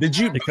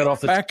cut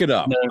off back it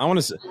up? Nose. I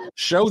want to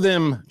show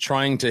them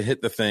trying to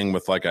hit the thing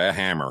with like a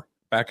hammer.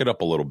 Back it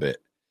up a little bit.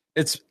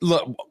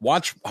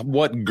 Watch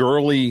what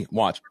girly.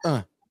 Watch.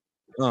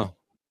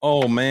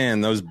 Oh man,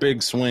 those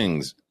big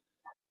swings.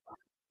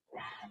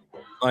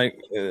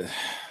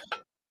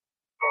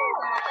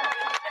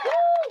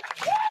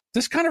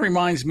 This kind of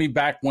reminds me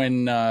back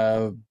when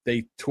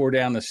they tore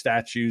down the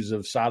statues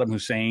of Saddam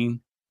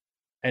Hussein.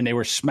 And they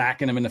were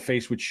smacking him in the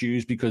face with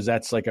shoes because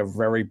that's like a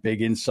very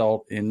big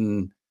insult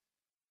in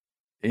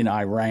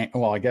Iran.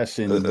 Well, I guess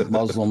in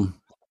Muslim,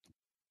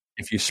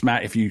 if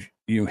you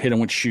hit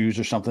him with shoes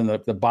or something,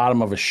 the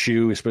bottom of a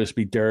shoe is supposed to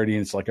be dirty,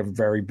 and it's like a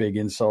very big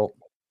insult.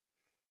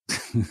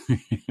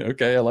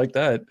 Okay, I like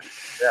that.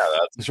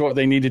 Yeah, that's what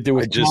they need to do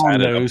with just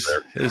had it up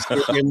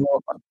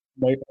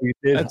there. You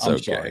did. That's I'm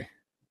okay. sorry.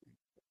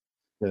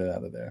 Get it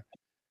out of there.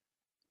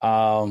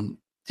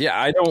 Yeah,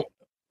 I don't.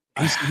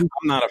 I'm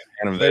not a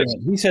fan of this.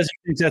 He says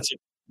he thinks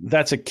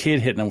that's a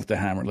kid hitting him with the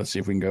hammer. Let's see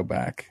if we can go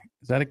back.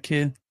 Is that a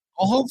kid?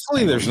 Well,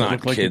 hopefully there's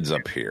not kids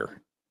up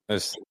here.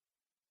 This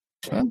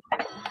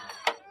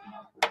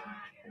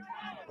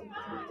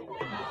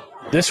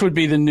would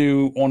be the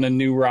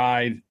new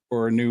ride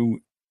or a new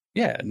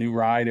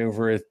ride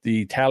over at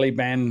the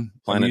Taliban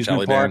Planet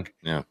Amusement Taliban.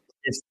 Park.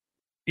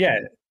 Yeah.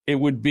 It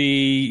would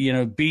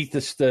be, beat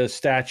the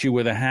statue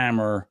with a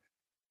hammer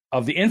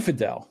of the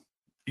infidel.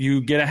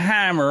 You get a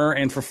hammer,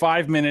 and for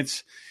 5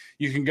 minutes,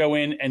 you can go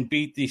in and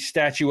beat the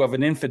statue of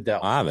an infidel.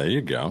 Ah, there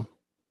you go.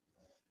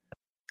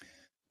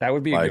 That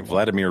would be like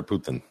Vladimir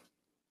Putin.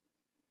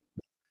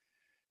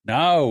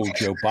 No,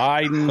 Joe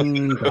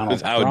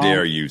Biden. How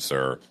dare you,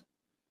 sir?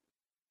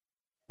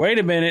 Wait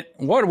a minute.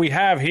 What do we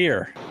have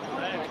here?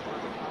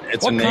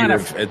 It's a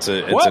native.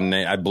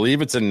 I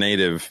believe it's a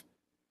native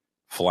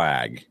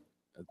flag.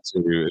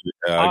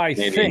 I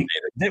think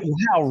that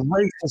how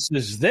racist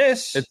is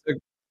this?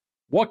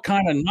 What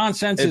kind of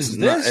nonsense is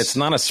this? It's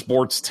not a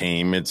sports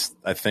team.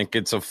 I think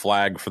it's a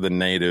flag for the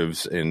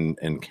natives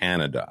in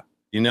Canada.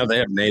 They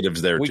have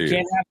natives there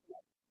too.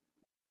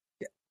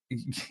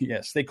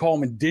 Yes, they call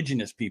them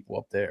indigenous people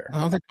up there.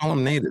 Oh, they call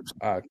them natives.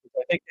 I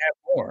think they have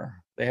more.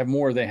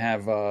 They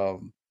have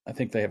I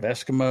think they have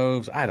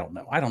Eskimos. I don't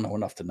know. I don't know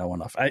enough to know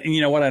enough.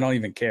 You know what? I don't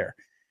even care.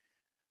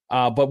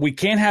 But we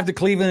can't have the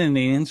Cleveland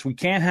Indians. We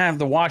can't have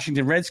the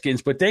Washington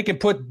Redskins. But they could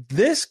put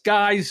this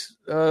guy's.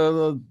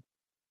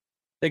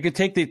 They could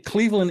take the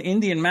Cleveland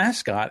Indian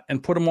mascot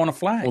and put him on a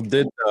flag.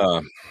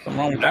 Well,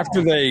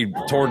 after they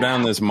tore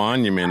down this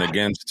monument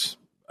against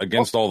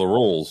all the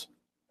rules,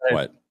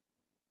 what?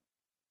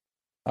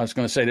 I was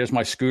going to say, there's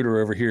my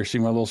scooter over here. See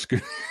my little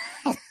scooter?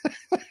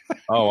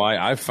 Oh,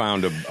 I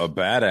found a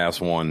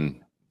badass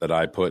one that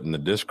I put in the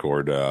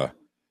Discord. For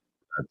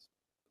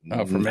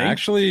me?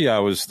 Actually, I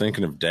was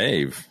thinking of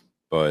Dave,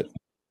 but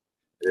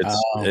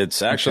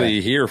it's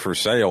actually here for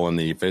sale in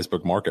the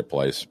Facebook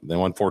Marketplace. They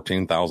want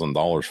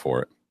 $14,000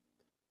 for it.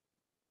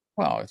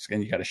 Well,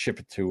 and you got to ship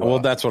it to. Well,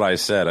 that's what I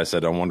said. I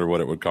said I wonder what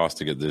it would cost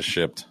to get this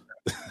shipped.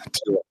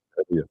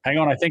 Hang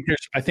on, I think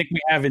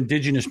we have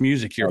indigenous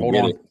music here. Hold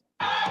on.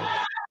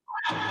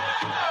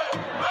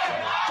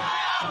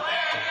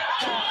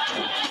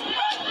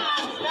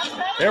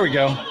 There we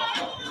go.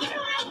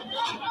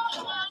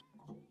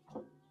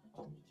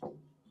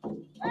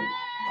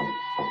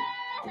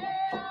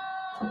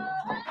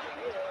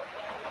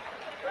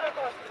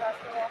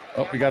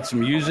 Oh, we got some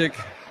music,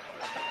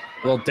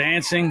 a little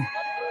dancing,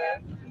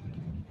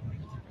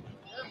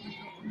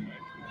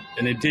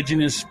 an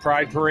indigenous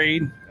pride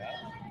parade.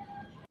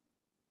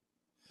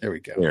 There we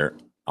go. Here,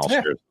 I'll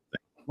share a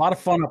lot of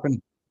fun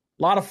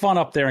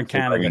up there in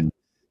Canada.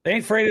 They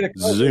ain't afraid of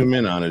the zoom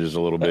in on it just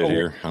a little bit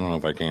here. I don't know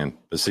if I can.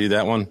 But see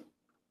that one?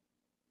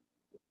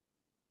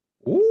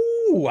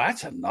 Ooh,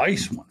 that's a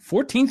nice one.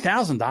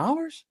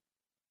 $14,000.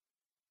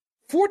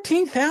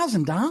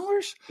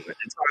 $14,000.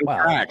 It's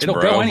on tracks,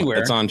 it'll go anywhere.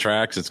 It's on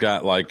tracks. It's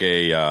got like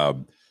a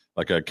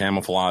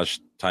camouflage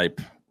type,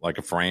 like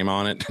a frame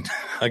on it.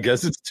 I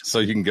guess it's so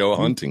you can go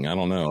hunting. I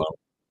don't know.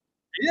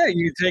 Yeah,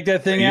 you take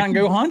that thing out and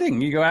go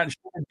hunting. You go out and shoot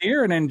a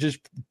deer and then just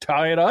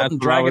tie it up and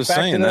drag it back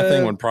to the... That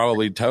thing would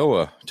probably tow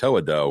a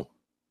doe.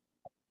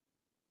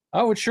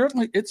 Oh, it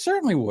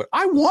certainly would.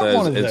 I want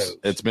one of those.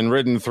 It's been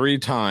ridden 3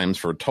 times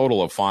for a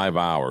total of 5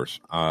 hours.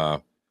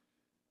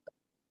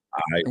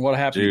 What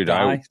happened? Dude,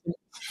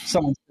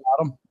 someone shot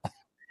him.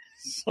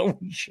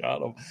 Someone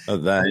shot him.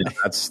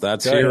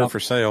 That's here for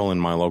sale in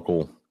my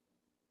local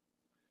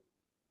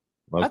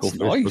that's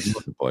nice.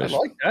 Place. I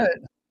like that.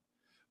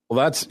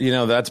 Well,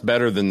 that's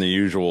better than the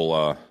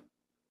usual.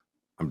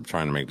 I'm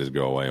trying to make this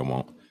go away. I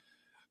won't.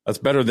 That's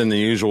better than the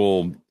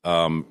usual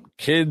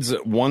kids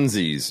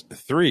onesies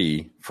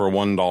 3 for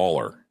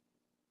 $1.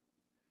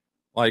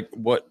 Like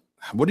what?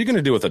 What are you going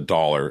to do with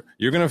 $1?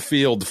 You're going to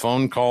field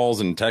phone calls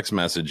and text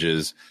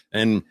messages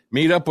and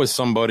meet up with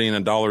somebody in a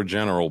Dollar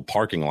General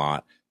parking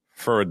lot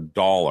for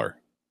 $1.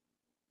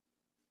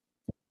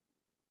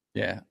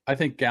 Yeah, I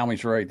think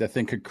Galmi's right. That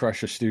thing could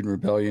crush a student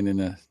rebellion in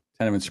a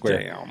Tenement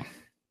Square. Damn.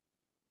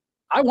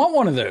 I want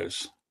one of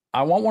those.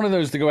 I want one of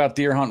those to go out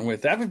deer hunting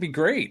with. That would be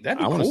great. That'd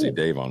be cool. I want to see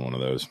Dave on one of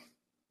those.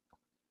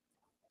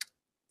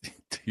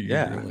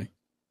 Yeah. Really?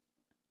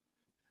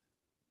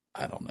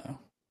 I don't know.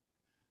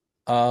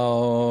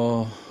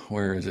 Oh,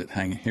 where is it?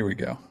 Hang. Here we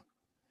go.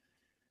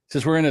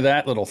 Since we're into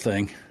that little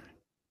thing,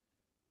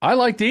 I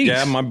like these.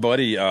 Yeah, my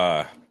buddy,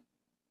 one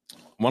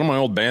of my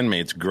old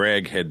bandmates,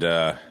 Greg, had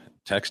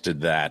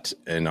texted that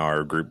in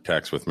our group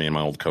text with me and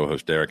my old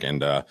co-host Derek,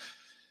 and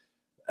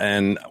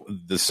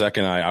the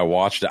second I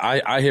watched it,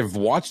 I have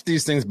watched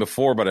these things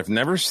before, but I've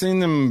never seen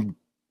them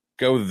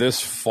go this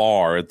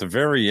far. At the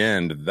very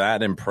end,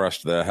 that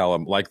impressed the hell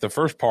of, like the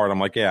first part, I'm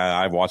like, yeah,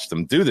 I've watched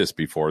them do this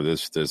before,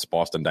 this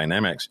Boston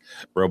Dynamics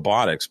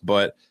robotics,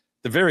 but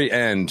the very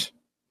end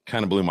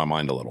kind of blew my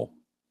mind a little.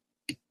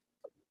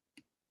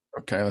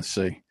 Okay, let's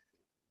see.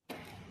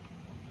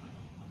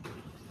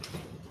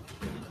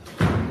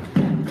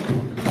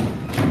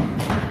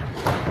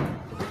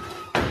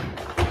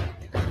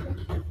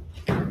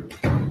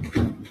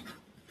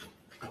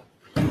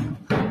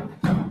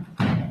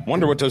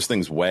 Wonder what those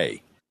things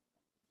weigh.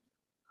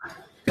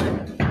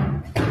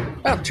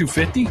 About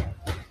 250.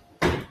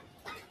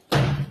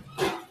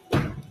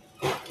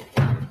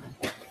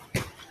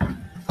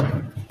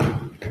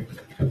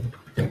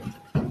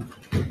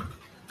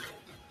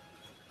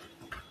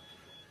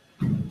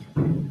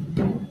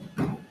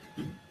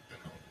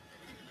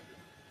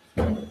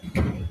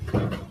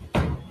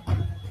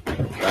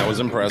 That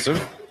was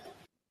impressive.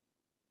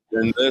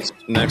 And this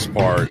next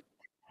part kind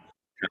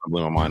of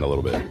blew my mind a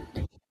little bit.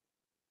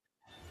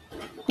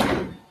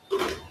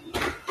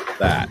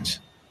 That.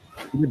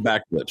 Your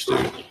backflips,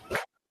 dude.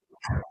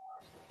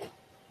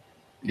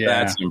 Yeah.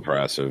 That's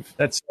impressive.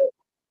 That's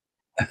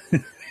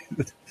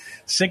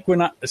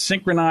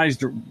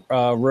synchronized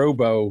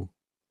robo.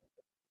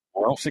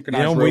 Well,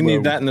 we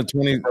need that in the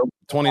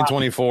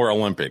 2024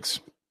 Olympics.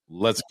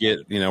 Let's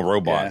get,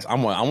 robots. Yeah.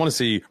 I want to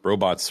see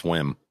robots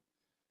swim.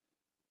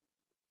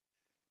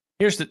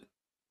 Here's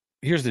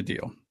the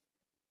deal.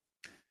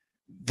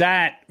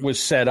 That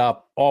was set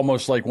up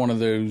almost like one of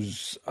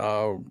those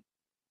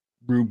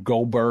Rube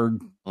Goldberg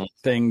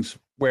things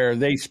where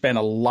they spent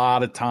a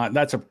lot of time.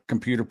 That's a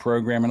computer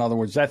program. In other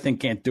words, that thing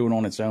can't do it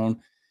on its own.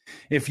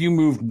 If you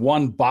moved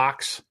one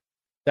box,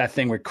 that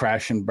thing would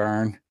crash and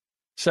burn.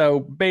 So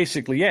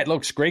basically, yeah, it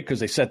looks great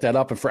because they set that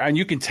up. And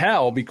you can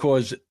tell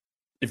because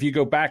if you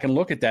go back and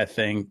look at that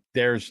thing,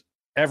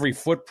 every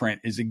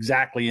footprint is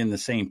exactly in the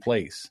same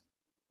place.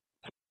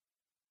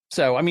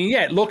 So, I mean,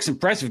 yeah, it looks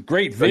impressive.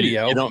 Great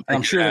video. You don't think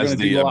I'm sure it has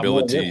the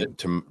ability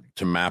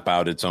to map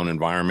out its own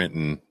environment?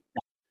 And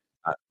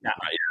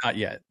not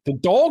yet. The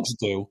dogs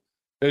do.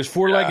 Those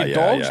four-legged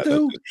dogs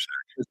do.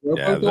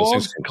 Yeah, those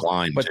things can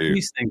climb, but too.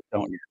 These things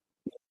don't yet.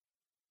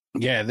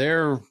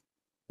 Yeah,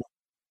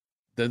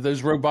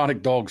 those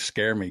robotic dogs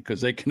scare me because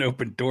they can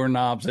open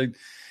doorknobs. They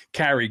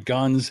carry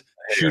guns,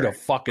 shoot a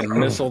fucking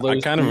missile. I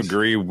kind of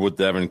agree with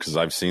Devin because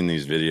I've seen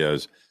these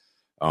videos.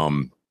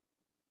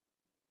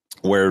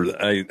 Where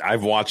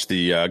I've watched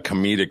the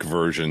comedic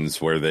versions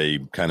where they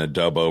kind of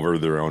dub over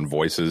their own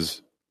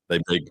voices.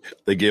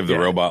 They give the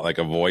robot like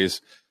a voice,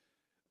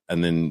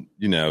 and then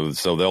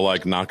so they'll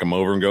like knock him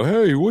over and go,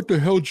 "Hey, what the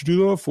hell did you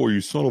do that for,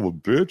 you son of a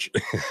bitch?"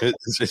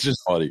 It's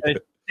just funny.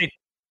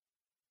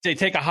 They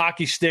take a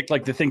hockey stick,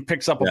 like the thing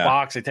picks up a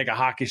box. They take a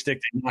hockey stick,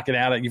 they knock it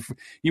out.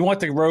 You want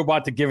the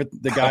robot to give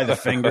the guy the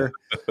finger,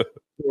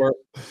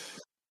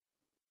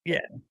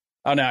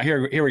 Oh, now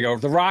here we go.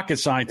 The rocket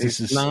scientist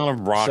is not a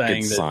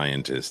rocket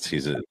scientist.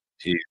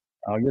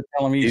 Oh, you're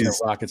telling me he's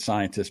a rocket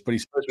scientist, but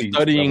he's supposed to be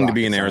studying to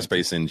be an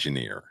aerospace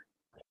engineer.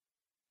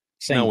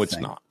 No, it's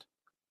not.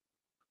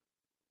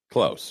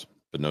 Close,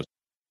 but no.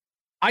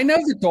 I know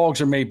the dogs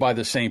are made by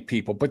the same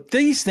people, but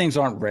these things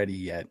aren't ready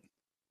yet.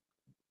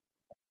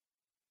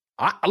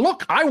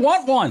 I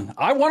want one.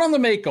 I want them to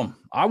make them.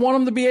 I want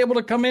them to be able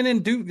to come in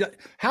and do.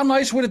 How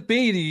nice would it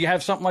be? Do you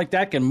have something like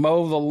that can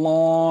mow the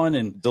lawn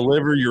and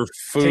deliver your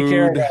food? Take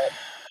care of that.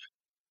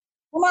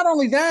 Well, not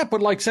only that,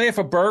 but like say if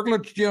a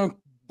burglar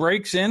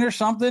breaks in or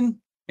something,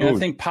 the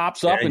thing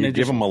pops up and it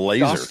give them a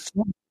laser,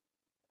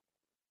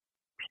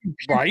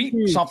 right?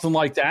 Something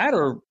like that,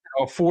 or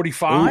a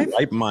 45. Ooh,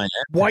 wipe my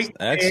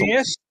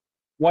ass.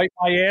 Wipe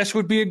my ass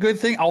would be a good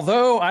thing.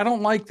 Although I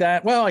don't like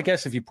that. Well, I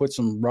guess if you put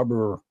some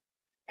rubber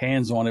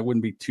hands on it,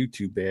 wouldn't be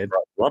too bad.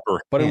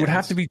 Rubber, but it would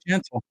have to be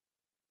gentle.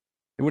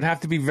 It would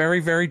have to be very,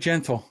 very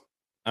gentle.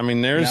 I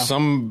mean, there's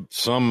some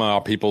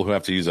people who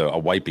have to use a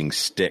wiping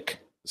stick,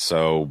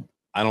 so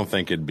I don't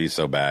think it'd be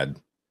so bad.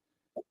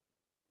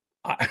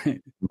 But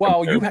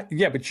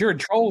you're in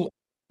trouble.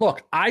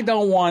 Look, I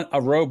don't want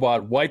a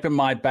robot wiping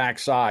my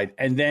backside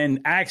and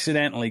then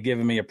accidentally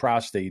giving me a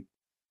prostate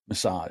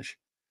massage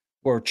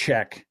or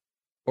check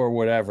or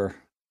whatever.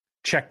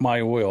 Check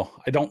my oil.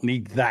 I don't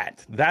need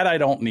that. That I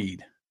don't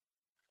need.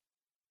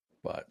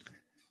 But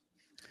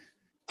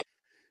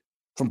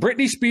from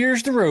Britney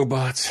Spears to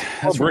robots,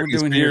 that's what we're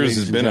doing here. Britney Spears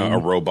has been a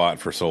robot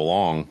for so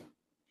long.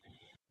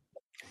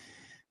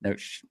 No,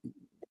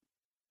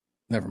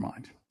 never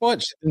mind.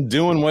 What? She's been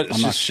doing what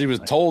she was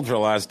told for the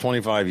last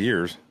 25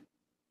 years.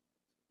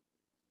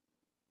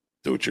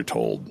 Do what you're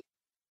told.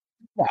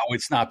 Well,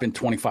 it's not been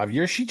 25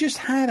 years. She just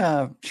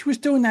she was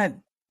doing that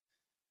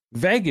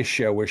Vegas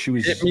show where she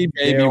was. Hit Me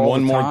Baby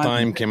One More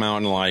Time came out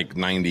in like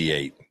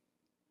 98.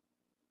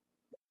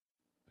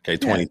 Okay,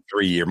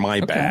 23 year.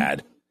 My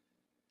bad.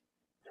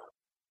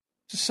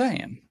 Just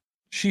saying.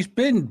 She's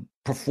been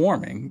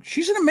performing.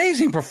 She's an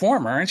amazing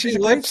performer, and she's a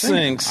great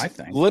singer, I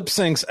think. Lip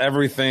syncs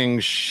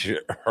everything.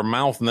 Her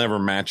mouth never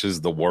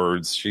matches the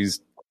words.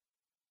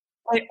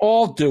 They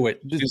all do it.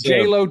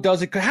 J-Lo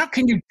does it. How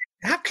can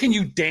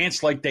you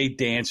dance like they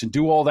dance and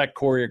do all that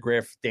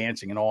choreographed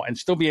dancing and all, and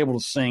still be able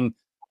to sing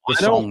the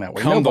song that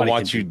way? I don't come to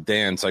watch you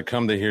dance. I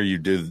come to hear you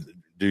do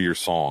your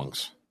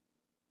songs.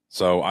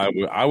 So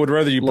I would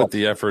rather you put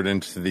the effort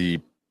into the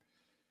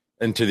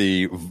into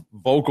the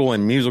vocal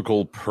and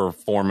musical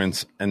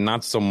performance, and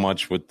not so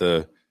much with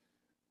the,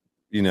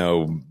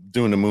 doing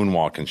the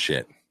moonwalk and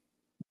shit.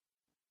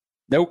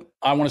 Nope.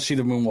 I want to see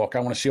the moonwalk. I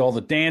want to see all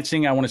the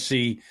dancing. I want to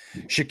see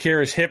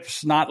Shakira's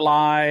hips not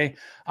lie.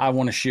 I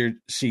want to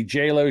see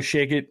J-Lo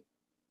shake it.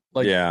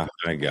 Like, yeah,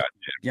 I got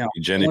you.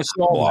 Jenny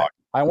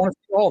I want to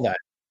see all that.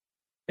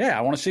 Yeah,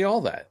 I want to see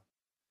all that.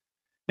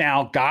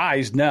 Now,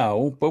 guys,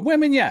 no, but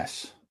women,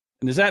 yes.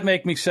 And does that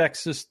make me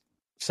sexist?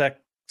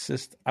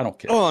 I don't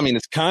care. Well, I mean,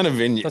 it's kind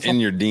of in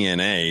your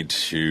DNA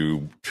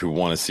to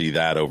want to see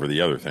that over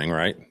the other thing,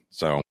 right?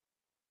 So,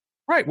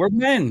 right, we're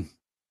men,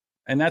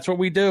 and that's what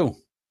we do.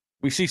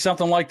 We see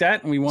something like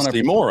that, and we want to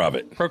see more of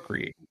it.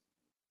 Procreate.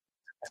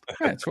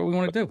 Right, that's what we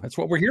want to do. That's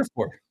what we're here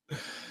for. We're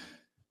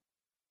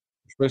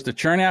supposed to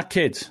churn out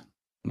kids.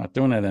 I'm not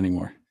doing that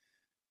anymore.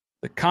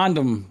 The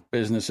condom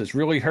business has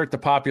really hurt the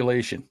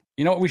population.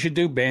 You know what we should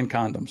do? Ban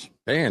condoms.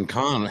 Ban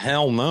condom?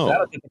 Hell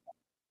no.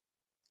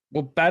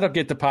 That'll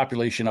get the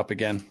population up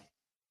again.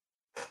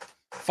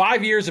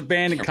 5 years of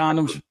banning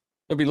condoms.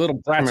 There'll be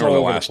little brats all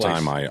over the place. I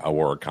remember the last time I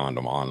wore a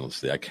condom,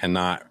 honestly. I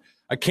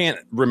can't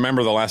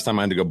remember the last time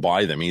I had to go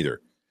buy them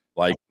either.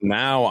 Like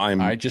now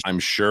I'm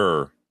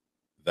sure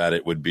that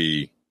it would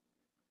be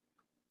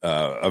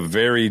a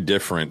very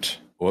different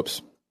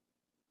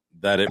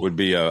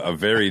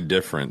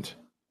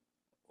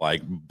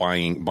like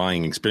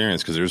buying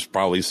experience, because there's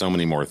probably so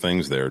many more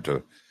things there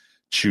to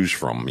choose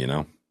from,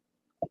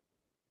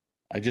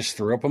 I just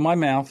threw up in my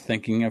mouth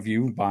thinking of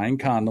you buying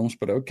condoms,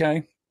 but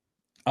okay.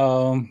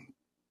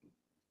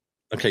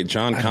 Okay,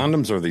 John,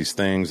 condoms are these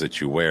things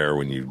that you wear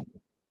when you...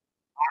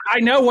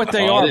 I know what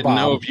they are, I didn't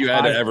know if you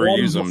had to ever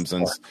use them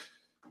since,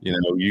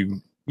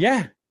 you...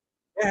 Yeah.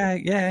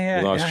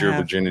 You lost your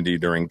virginity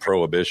during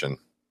Prohibition.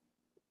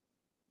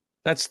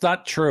 That's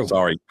not true.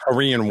 Sorry,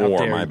 Korean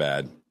War, my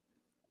bad.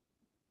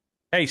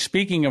 Hey,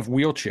 speaking of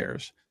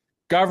wheelchairs,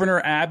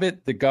 Governor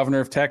Abbott, the governor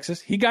of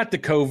Texas, he got the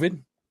COVID.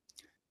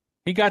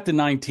 He got the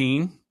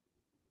 19.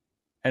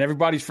 And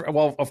everybody's,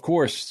 well, of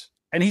course.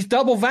 And he's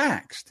double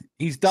vaxxed.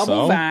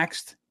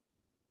 Vaxxed.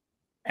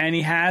 And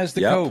he has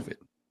the COVID.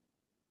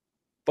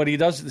 But he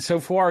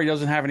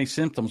doesn't have any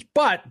symptoms.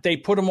 But they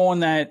put him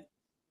on that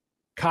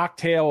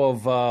cocktail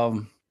of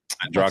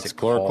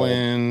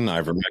hydroxychloroquine,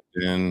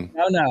 ivermectin.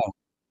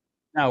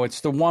 No,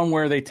 it's the one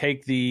where they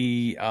take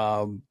the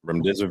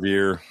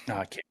remdesivir. No,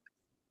 I can't.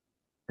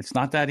 It's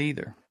not that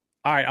either.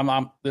 All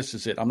right, this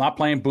is it. I'm not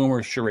playing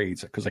boomer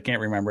charades because I can't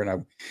remember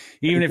it.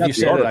 Even if you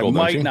said it, I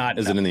might not.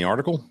 Is it in the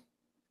article?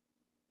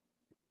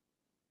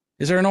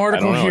 Is there an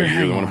article here?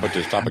 You're the one to put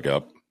this topic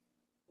up.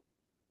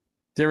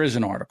 There is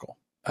an article.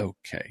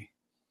 Okay.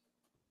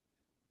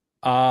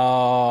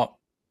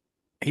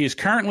 He is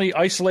currently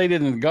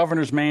isolated in the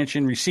governor's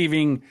mansion,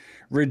 receiving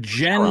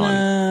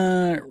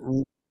Regeneron.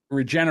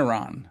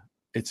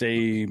 It's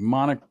a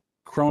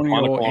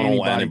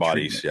monoclonal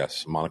antibodies.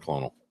 Yes,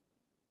 monoclonal.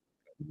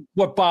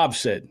 What Bob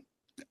said.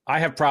 I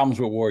have problems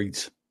with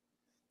words.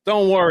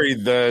 Don't worry.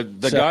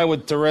 The guy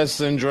with Tourette's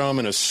syndrome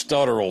and a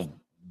stutter will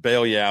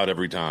bail you out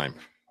every time.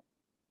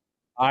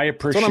 I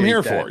appreciate That's what I'm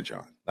here that. for,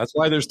 John. That's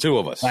why there's two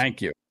of us.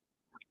 Thank you.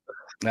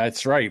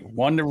 That's right.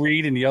 One to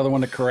read and the other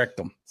one to correct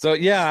them. So,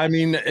 yeah, I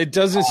mean, it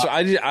doesn't.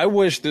 I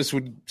wish this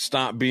would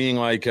stop being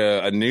like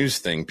a news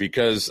thing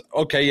because,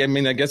 okay, I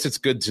mean, I guess it's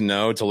good to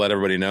know, to let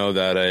everybody know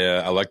that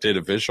a elected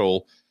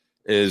official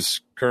is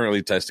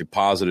currently testing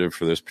positive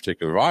for this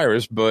particular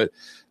virus. But,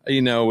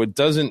 it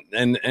doesn't.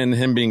 And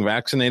him being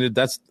vaccinated,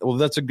 that's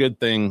a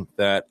good thing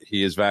that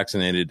he is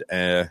vaccinated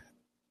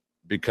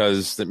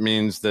because that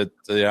means that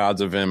the odds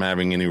of him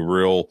having any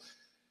real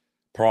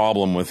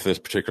problem with this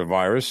particular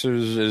virus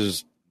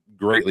is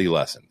greatly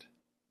lessened.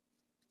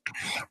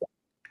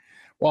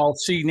 Well,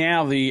 see,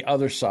 now the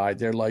other side,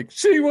 they're like,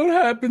 see what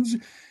happens.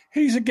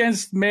 He's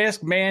against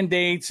mask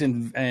mandates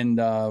and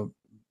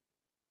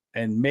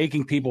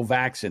making people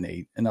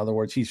vaccinate. In other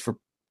words, he's for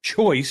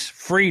choice,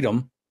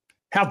 freedom.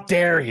 How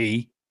dare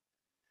he?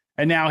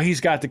 And now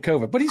he's got the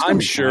COVID. But I'm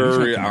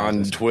sure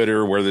on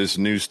Twitter, where this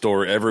news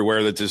story,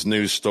 everywhere that this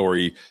news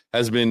story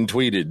has been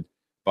tweeted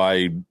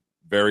by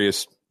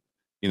various,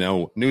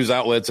 news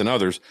outlets and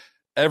others,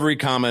 every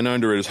comment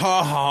under it is,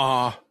 ha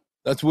ha,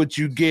 that's what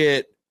you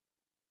get.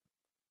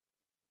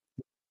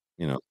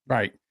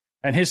 Right.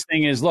 And his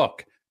thing is,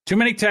 look, too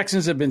many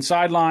Texans have been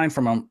sidelined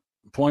from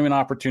employment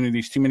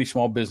opportunities. Too many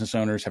small business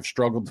owners have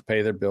struggled to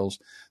pay their bills.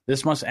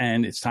 This must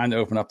end. It's time to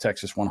open up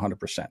Texas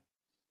 100%.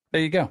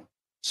 There you go.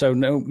 So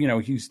no,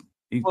 he's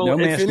no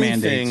mask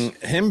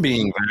mandates. Him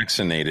being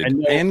vaccinated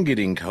and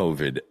getting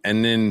COVID,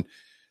 and then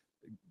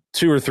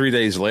 2 or 3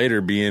 days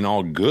later being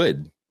all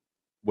good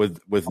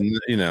with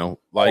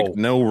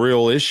no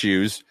real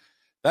issues.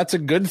 That's a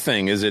good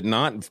thing, is it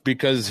not?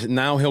 Because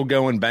now he'll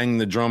go and bang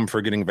the drum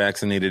for getting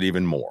vaccinated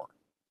even more.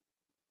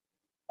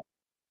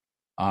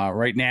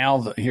 Right now,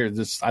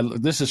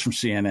 this is from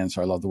CNN,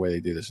 so I love the way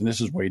they do this, and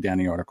this is way down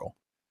the article.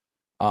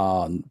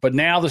 But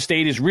now the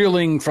state is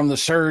reeling from the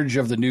surge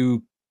of the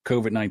new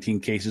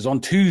COVID-19 cases.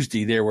 On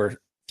Tuesday, there were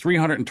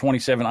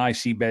 327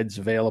 IC beds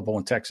available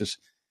in Texas,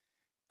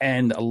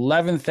 and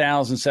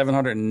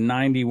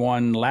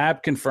 11,791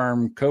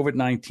 lab-confirmed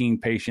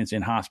COVID-19 patients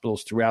in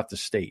hospitals throughout the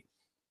state.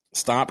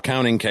 Stop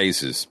counting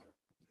cases.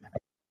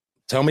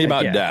 Tell me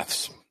about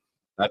deaths.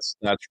 That's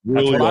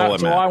really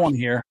all I want to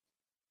hear.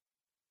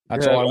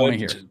 That's all I want to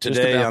hear.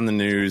 Today on the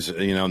news,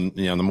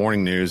 the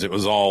morning news, it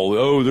was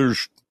all,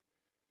 there's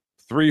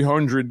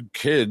 300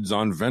 kids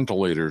on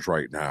ventilators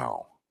right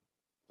now.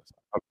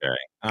 Okay.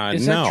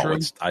 Is that true?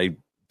 I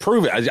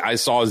prove it. I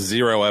saw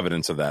zero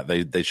evidence of that.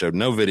 They showed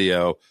no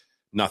video,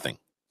 nothing.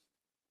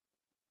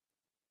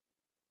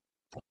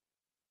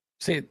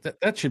 See,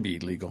 that should be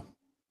illegal.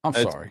 I'm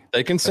sorry.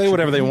 They can say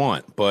whatever they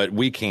want, but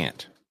we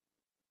can't.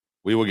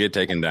 We will get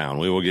taken down.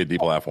 We will get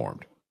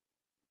deplatformed.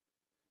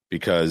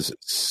 Because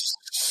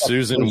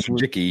Susan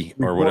Wojcicki,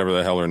 or whatever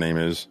the hell her name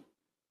is.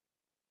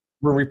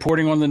 We're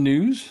reporting on the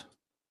news?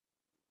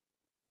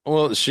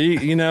 Well, she,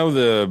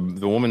 the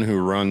woman who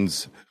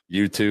runs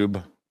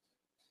YouTube,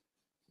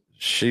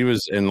 she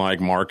was in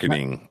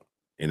marketing,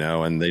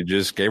 and they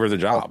just gave her the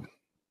job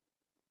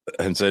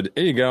and said,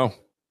 here you go.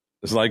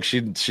 It's like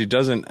she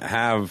doesn't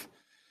have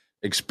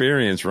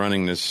experience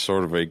running this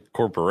sort of a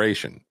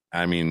corporation.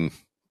 I mean,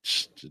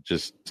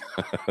 just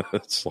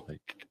it's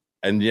like,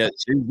 and yet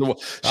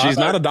she's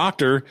not a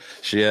doctor.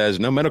 She has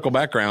no medical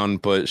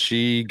background, but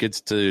she gets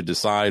to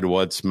decide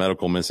what's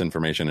medical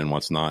misinformation and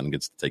what's not, and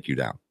gets to take you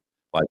down.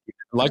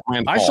 Like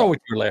Rand Paul. I saw what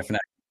you were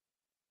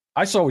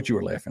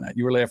laughing at.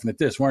 You were laughing at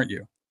this, weren't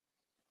you?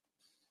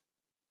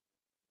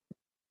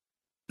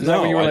 Is that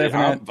what you were laughing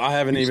at? I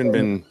haven't even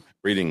been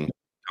reading.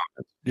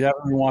 You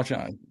haven't been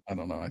watching? I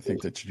don't know. I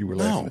think that you were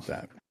laughing at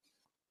that.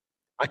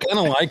 I kind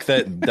of like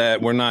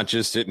that we're not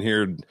just sitting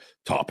here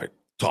topic,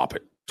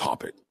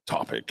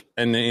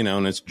 and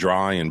and it's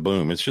dry and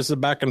boom. It's just a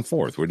back and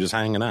forth. We're just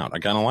hanging out. I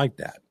kind of like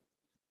that.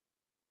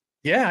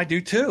 Yeah, I do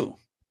too.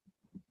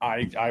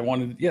 I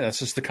wanted, that's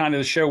just the kind of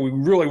the show we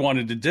really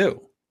wanted to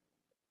do.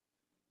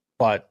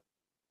 But,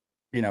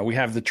 we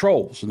have the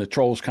trolls, and the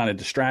trolls kind of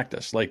distract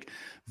us. Like,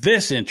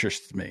 this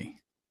interests me.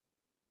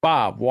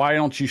 Bob, why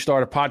don't you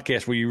start a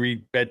podcast where you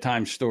read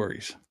bedtime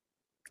stories?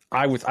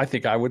 I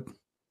think I would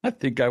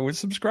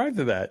subscribe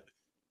to that.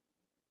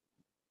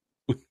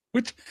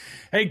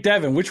 Hey,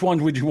 Devin, which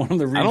one would you want him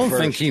to read I don't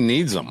first? think he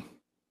needs them.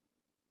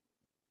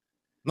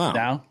 No.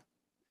 No?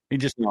 He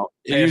just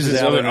he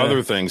uses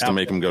other things to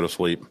make him go to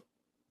sleep.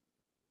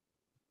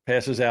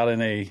 Passes out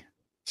in a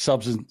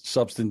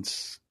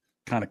substance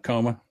kind of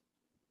coma.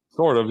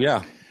 Sort of,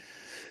 yeah.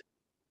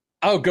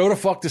 Oh, go to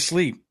fuck to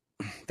sleep.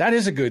 That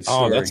is a good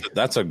story. Oh,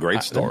 that's a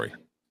great story.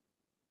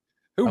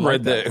 Who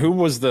read that? Who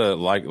was the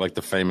like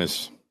the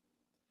famous?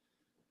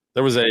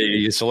 There was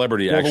a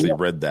celebrity actually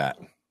read that.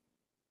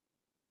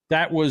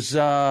 That was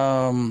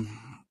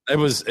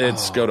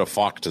It's go to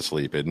fuck to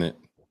sleep, isn't it?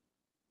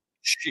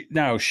 She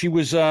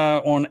was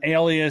on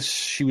Alias.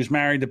 She was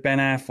married to Ben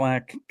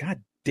Affleck.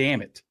 God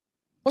damn it.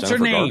 What's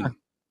Jennifer her name? Gardner.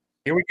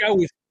 Here we go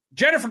with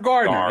Jennifer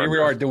Gardner. Here we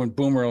are doing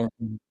Boomer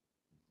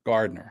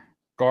Gardner,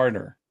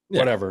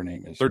 whatever her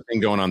name is.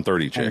 13 going on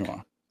 30 chick.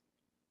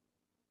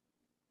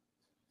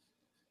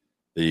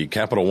 The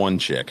Capital One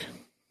chick.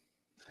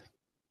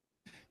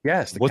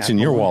 Yes. What's in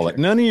your wallet?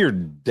 None of your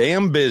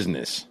damn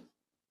business.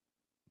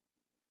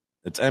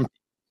 It's empty.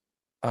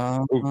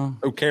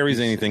 Who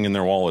carries anything in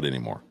their wallet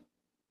anymore?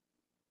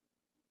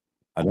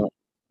 I don't.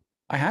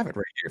 I have it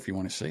right here if you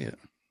want to see it.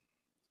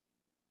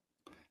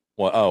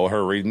 Well,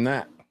 her reading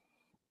that?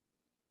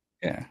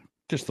 Yeah,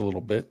 just a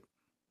little bit.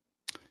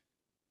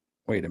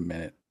 Wait a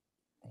minute.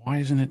 Why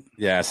isn't it?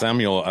 Yeah,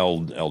 Samuel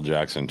L.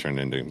 Jackson turned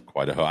into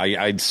quite a.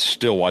 I'd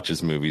still watch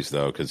his movies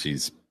though because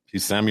he's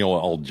Samuel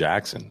L.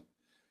 Jackson.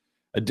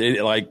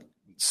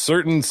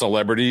 Certain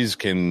celebrities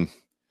can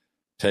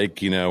take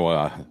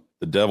the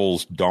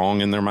devil's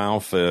dong in their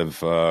mouth of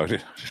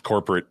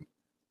corporate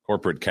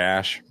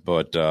cash,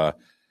 but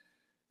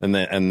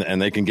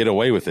and they can get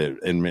away with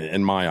it.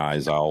 In my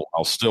eyes, I'll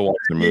still watch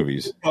the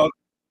movies.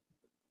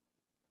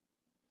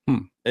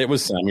 It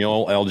was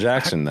Samuel L.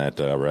 Jackson that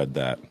read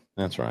that.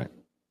 That's right.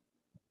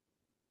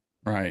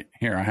 Right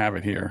here, I have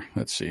it here.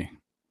 Let's see.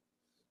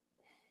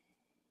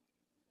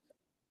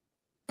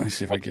 Let me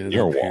see if I get it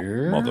up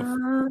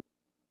here.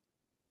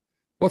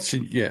 What's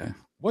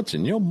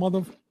in your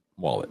mother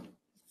wallet?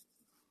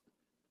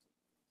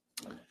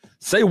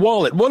 Say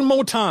wallet one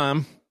more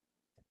time.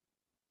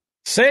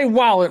 Say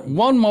wallet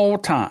one more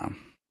time.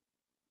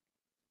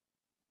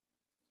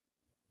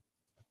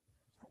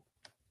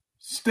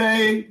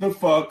 Stay the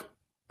fuck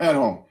at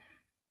home.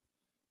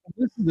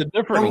 This is a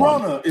different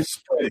Corona one. is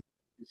spreading.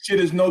 Shit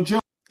is no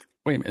joke.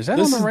 Wait a minute, is that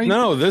on the right?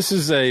 No, this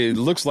is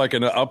looks like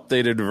an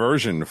updated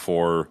version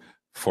for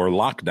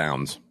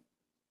lockdowns.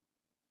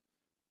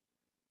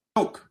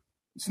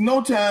 It's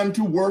no time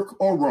to work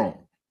or roam.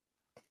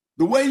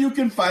 The way you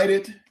can fight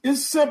it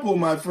is simple,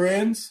 my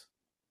friends.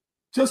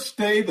 Just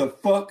stay the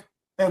fuck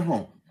at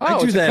home. I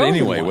do that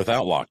anyway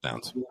without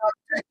lockdowns.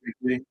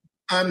 Technically,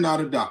 I'm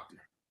not a doctor.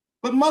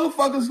 But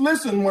motherfuckers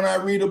listen when I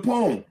read a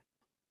poem.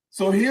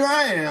 So here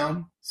I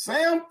am,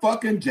 Sam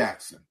fucking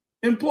Jackson,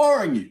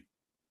 imploring you,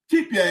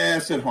 keep your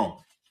ass at home.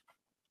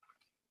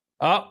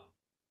 Oh,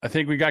 I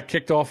think we got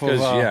kicked off of.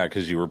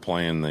 Because you were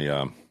playing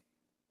the.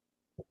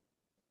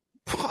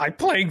 I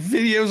play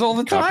videos all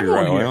the time.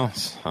 Copyright. On here. Well,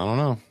 I don't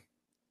know.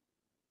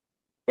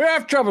 We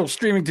have trouble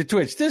streaming to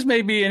Twitch. This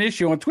may be an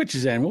issue on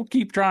Twitch's end. We'll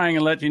keep trying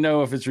and let you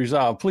know if it's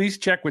resolved. Please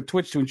check with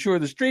Twitch to ensure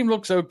the stream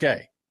looks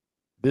okay.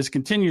 This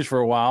continues for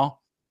a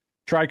while.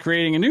 Try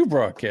creating a new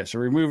broadcast or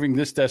removing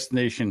this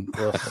destination.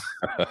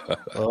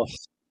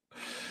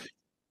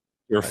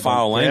 Your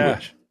foul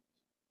language.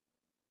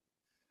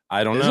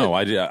 I don't know.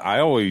 I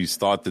always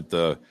thought that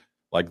the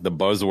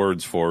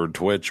buzzwords for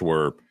Twitch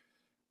were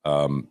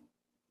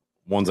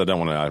ones I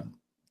don't want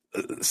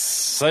to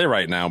say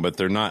right now, but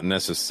they're not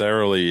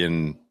necessarily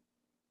in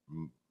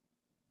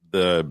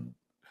the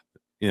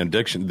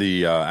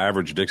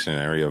average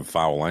dictionary of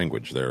foul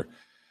language. They're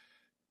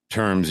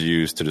terms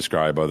used to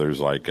describe others,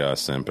 like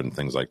simp and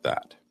things like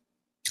that.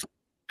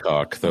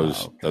 Cuck,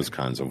 those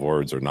kinds of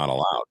words are not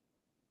allowed.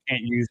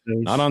 Can't use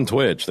those. Not on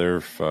Twitch.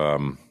 They're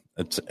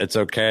it's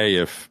okay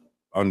if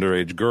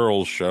underage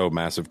girls show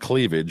massive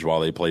cleavage while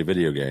they play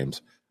video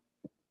games.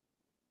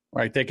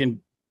 Right, they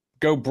can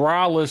go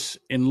braless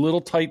in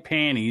little tight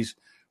panties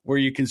where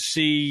you can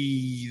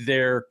see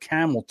their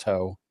camel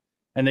toe,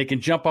 and they can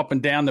jump up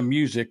and down the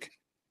music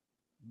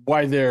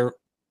while their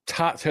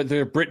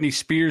Britney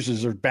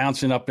Spears are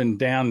bouncing up and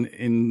down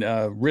in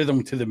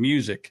rhythm to the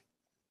music.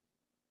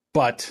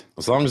 But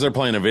as long as they're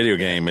playing a video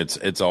game,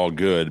 it's all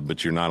good.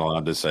 But you're not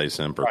allowed to say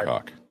simp or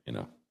cock,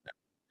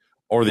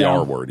 or the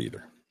R word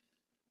either.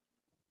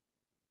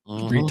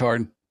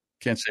 Retard.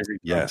 Can't say retard.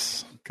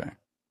 Yes. Okay.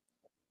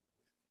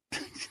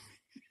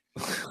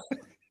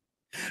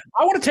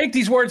 I want to take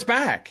these words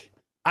back.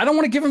 I don't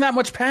want to give them that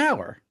much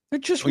power. They're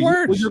just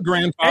words. Your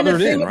grandfather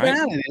did,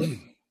 right?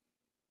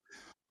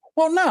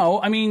 Well,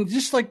 no. I mean,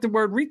 just like the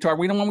word retard.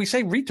 When we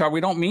say retard,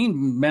 we don't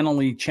mean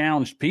mentally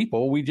challenged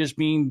people. We just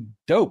mean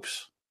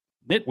dopes,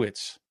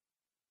 nitwits.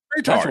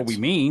 Retards. That's what we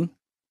mean.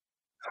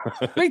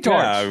 Retards.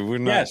 Yeah, we're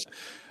not. Yes.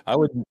 I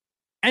would.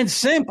 And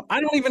simp.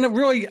 I don't even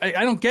really.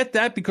 I don't get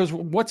that, because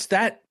what's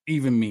that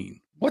even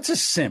mean? What's a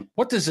simp?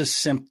 What does a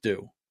simp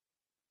do?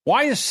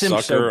 Why is simp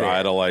Sucker so bad?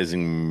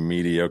 Idolizing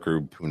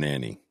mediocre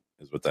punani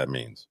is what that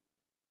means.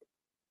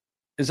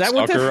 Is that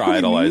what that really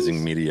idolizing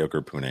means?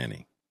 Mediocre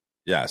punani?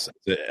 Yes,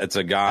 it's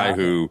a guy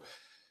who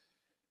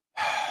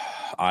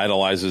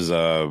idolizes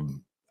a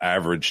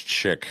average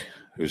chick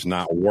who's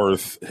not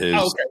worth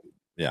his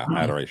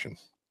adoration.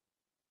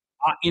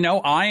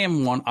 I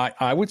am one.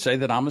 I would say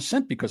that I'm a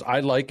simp because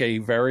I like a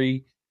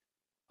very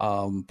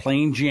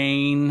plain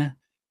Jane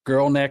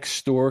girl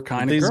next door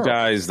kind of girl. These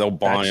guys, they'll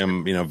buy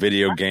them,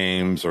 video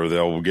games, or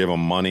they'll give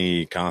them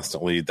money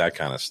constantly, that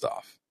kind of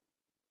stuff.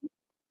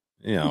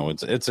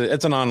 It's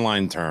an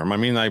online term. I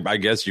mean, I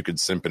guess you could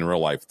simp in real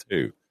life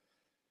too.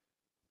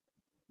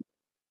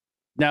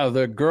 Now,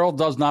 the girl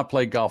does not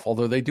play golf,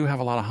 although they do have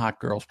a lot of hot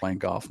girls playing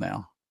golf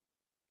now.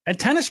 And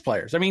tennis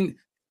players. I mean,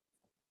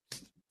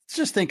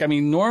 just think,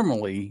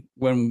 normally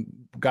when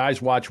guys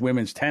watch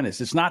women's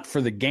tennis, it's not for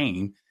the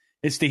game.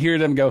 It's to hear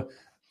them go,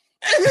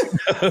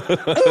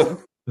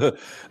 I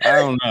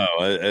don't know.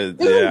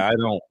 I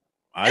don't.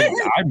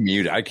 I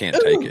mute. I can't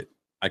take it.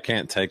 I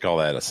can't take all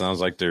that. It sounds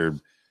like they're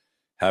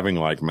having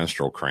like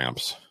menstrual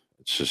cramps.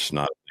 It's just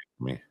not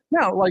for me.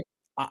 No,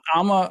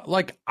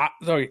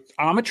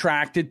 I'm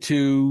attracted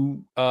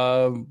to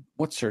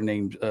what's her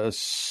name?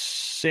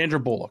 Sandra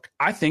Bullock.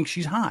 I think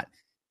she's hot.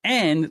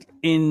 And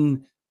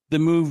in the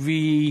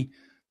movie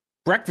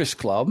Breakfast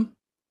Club,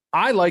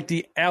 I like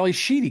the Ali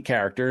Sheedy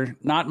character,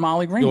 not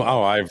Molly Ringwald.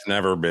 Oh, I've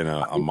never been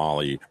a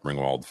Molly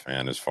Ringwald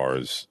fan. As far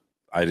as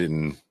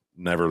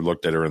never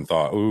looked at her and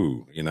thought,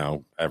 ooh,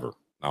 ever,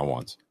 not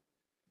once.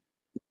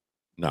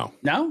 No.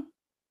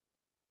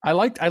 I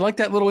like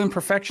that little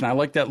imperfection. I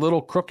like that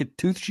little crooked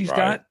tooth she's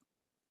got.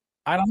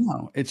 I don't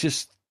know. It's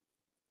just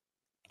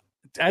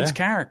adds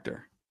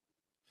character.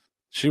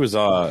 She was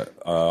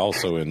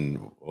also in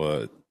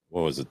what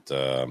was it?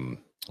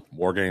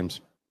 War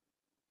Games.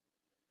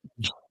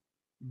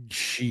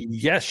 She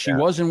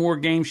was in War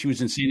Games. She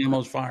was in St.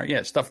 Elmo's Fire.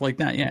 Yeah, stuff like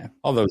that. Yeah,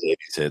 all those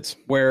 80s hits.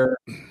 Where,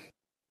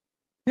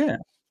 I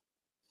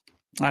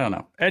don't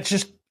know.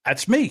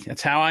 That's me.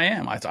 That's how I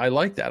am. I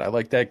like that. I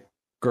like that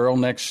girl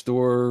next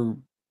door.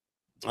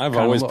 I've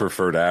always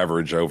preferred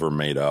average over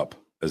made up,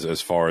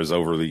 as far as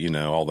over the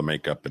all the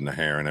makeup and the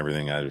hair and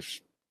everything. I'd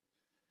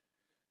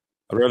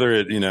rather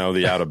it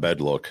the out of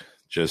bed look.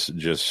 Just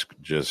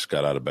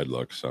got out of bed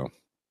look. So.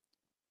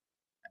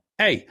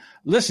 Hey,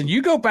 listen,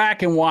 you go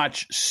back and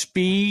watch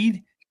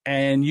Speed,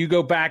 and you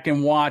go back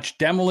and watch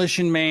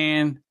Demolition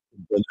Man,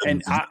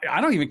 and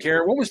I don't even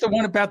care. What was the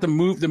one about the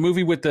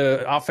movie with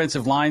the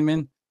offensive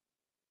lineman?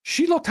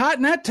 She looked hot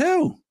in that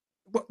too.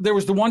 There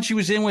was the one she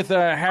was in with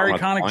Harry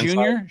Connick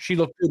Jr. She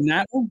looked good in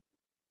that one.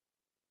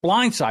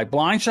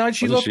 Blindside.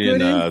 She looked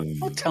good in.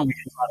 Don't tell me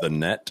The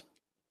Net.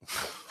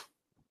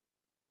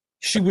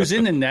 She was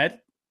in The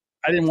Net.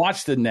 I didn't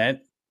watch The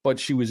Net, but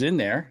she was in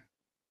there.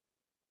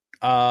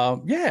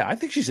 I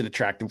think she's an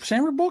attractive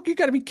Sandra Bullock. You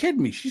got to be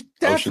kidding me. She's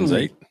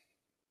definitely. Ocean's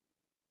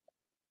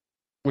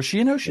 8. Was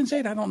she in Ocean's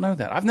 8? I don't know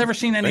that. I've never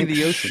seen any of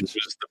the Oceans.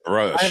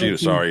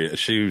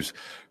 She was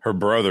her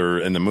brother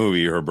in the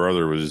movie. Her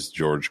brother was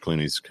George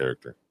Clooney's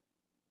character.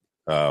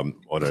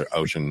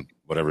 Ocean,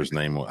 whatever his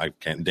name was.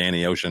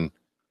 Danny Ocean.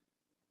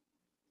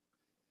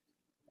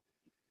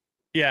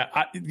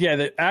 Yeah,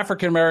 the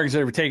African Americans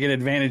are taken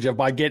advantage of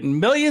by getting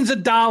millions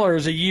of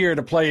dollars a year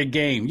to play a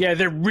game. Yeah,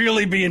 they're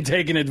really being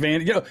taken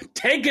advantage.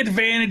 Take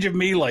advantage of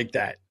me like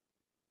that.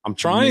 I'm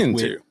trying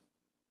to.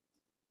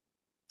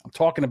 I'm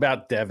talking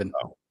about Devin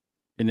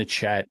in the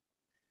chat.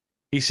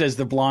 He says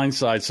The Blind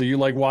Side. So you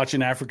like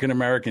watching African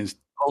Americans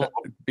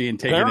being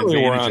taken advantage of?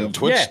 Apparently we're on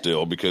Twitch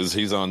still because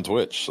he's on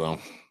Twitch. So,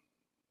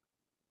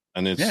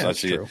 and I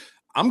see it.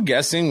 I'm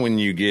guessing when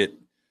you get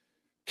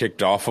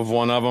kicked off of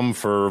one of them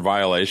for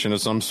violation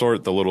of some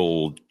sort, the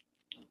little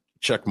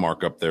check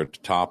mark up there at the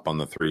top on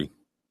the three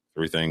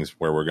things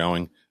where we're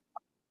going.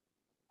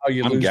 Oh,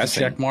 you lose the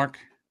check mark?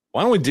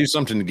 Why don't we do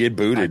something to get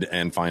booted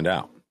and find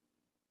out?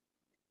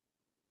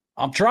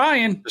 I'm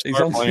trying. He's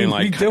playing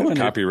like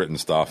copywritten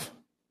stuff.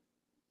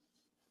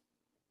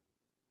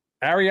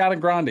 Ariana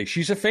Grande.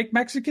 She's a fake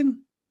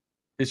Mexican?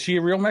 Is she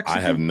a real Mexican?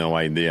 I have no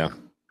idea.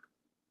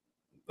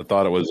 I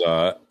thought it was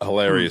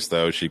hilarious,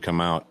 though. She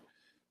come out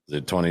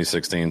in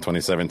 2016,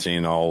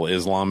 2017, all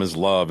Islam is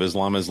love,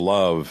 Islam is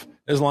love,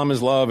 Islam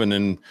is love. And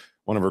then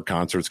one of her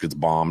concerts gets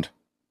bombed.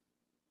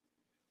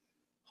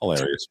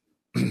 Hilarious.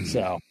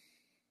 So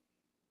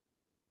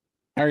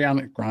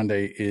Ariana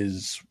Grande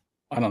is...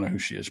 I don't know who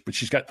she is, but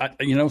she's got,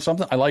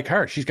 something. I like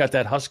her. She's got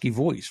that husky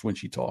voice when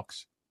she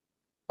talks.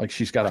 Like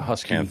she's got a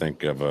husky. I can't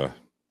think of a time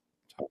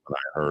when I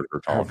heard her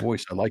talk. Her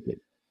voice. I like it.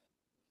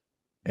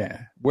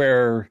 Yeah.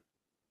 Where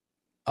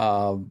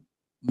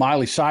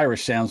Miley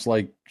Cyrus sounds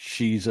like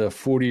she's a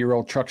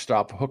 40-year-old truck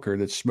stop hooker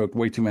that smoked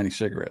way too many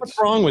cigarettes.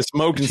 What's wrong with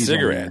smoking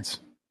cigarettes?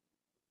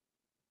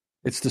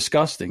 It's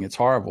disgusting. It's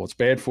horrible. It's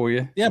bad for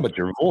you. Yeah, but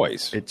your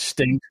voice. It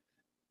stinks.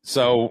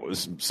 So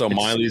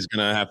Miley's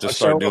going to have to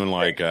start doing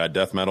like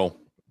death metal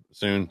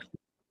soon.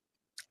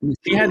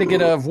 She had to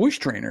get a voice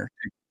trainer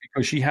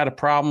because she had a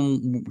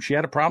problem. She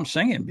had a problem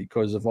singing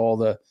because of all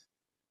the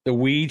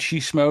weed she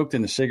smoked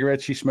and the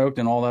cigarettes she smoked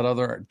and all that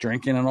other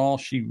drinking and all.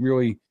 She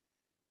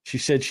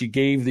said she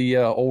gave the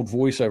old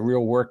voice a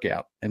real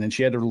workout, and then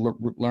she had to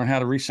learn how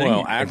to re-sing.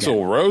 Well,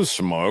 Axl Rose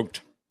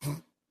smoked.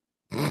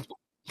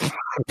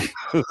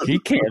 He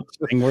can't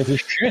sing worth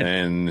his shit.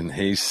 And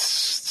he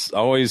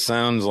always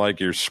sounds like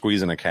you're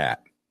squeezing a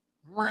cat.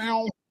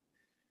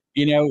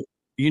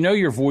 You know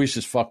your voice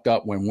is fucked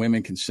up when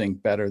women can sing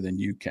better than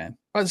you can.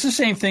 But it's the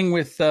same thing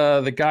with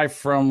the guy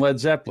from Led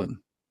Zeppelin.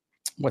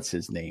 What's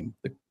his name?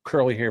 The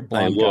curly hair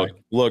blonde guy.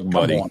 Look,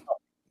 buddy.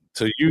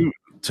 So you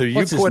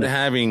quit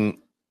having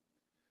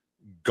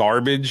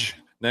garbage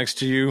next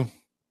to you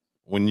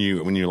when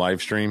you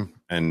live stream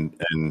and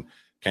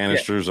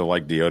canisters of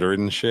like deodorant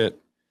and shit.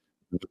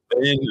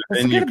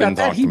 Then you can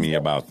talk to me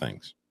about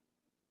things.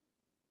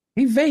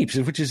 He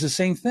vapes, which is the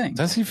same thing.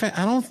 Does he?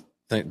 I don't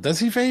think. Does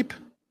he vape?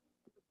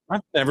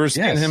 I've never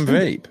seen him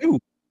vape.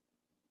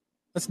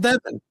 That's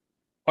Devin.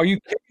 Are you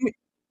kidding me?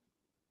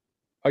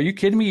 Are you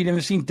kidding me? You never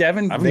seen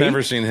Devin? I've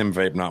never seen him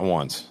vape, not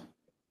once.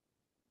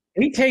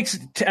 He takes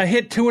a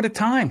hit two at a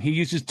time. He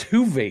uses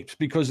two vapes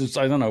because it's,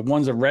 I don't know,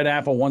 one's a red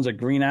apple, one's a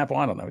green apple.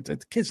 I don't know. The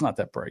kid's not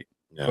that bright.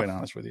 Yeah. Quite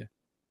honest with you.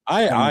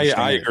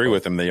 I agree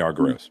with him. They are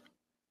gross.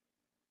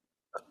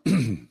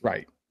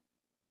 Right.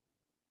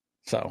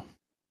 So,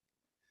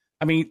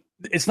 I mean,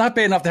 it's not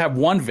bad enough to have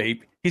one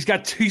vape. He's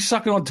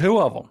sucking on two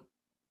of them.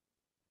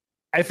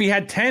 If he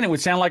had 10, it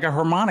would sound like a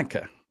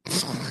harmonica.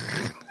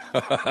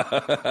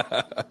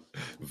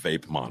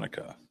 Vape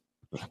Monica.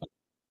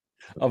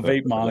 A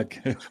vape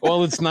Monica.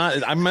 Well, it's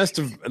not. I must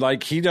have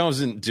he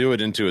doesn't do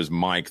it into his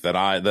mic that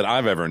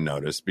I've ever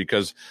noticed,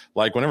 because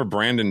like whenever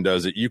Brandon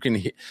does it, you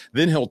can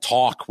then he'll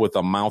talk with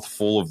a mouth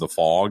full of the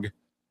fog.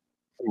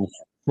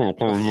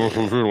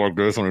 Like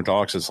this when he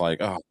talks, it's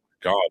like, oh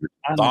God,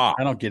 stop.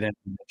 I don't get into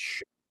that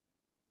shit.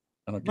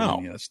 I don't get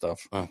any of that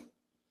stuff.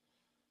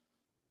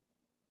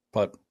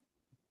 But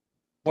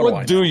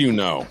what do you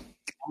know?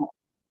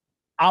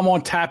 I'm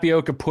on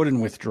tapioca pudding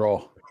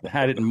withdrawal. I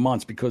had it in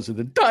months because of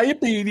the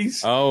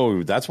diabetes.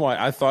 Oh, that's why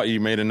I thought you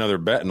made another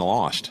bet and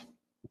lost.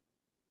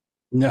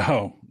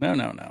 No.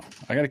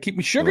 I got to keep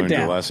my sugar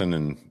down. Your lesson,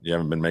 and you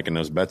haven't been making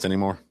those bets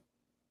anymore.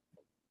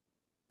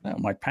 No,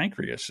 my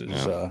pancreas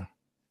is on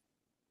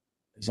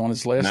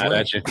its last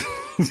leg. At you.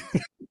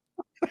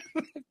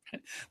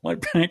 My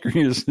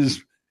pancreas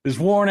is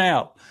worn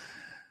out.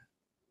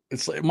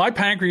 It's like my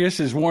pancreas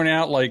is worn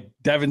out like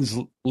Devin's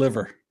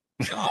liver.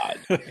 God.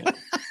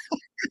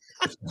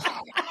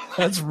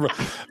 That's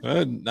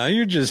now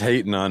you're just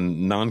hating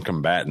on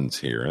non-combatants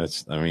here.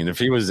 If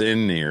he was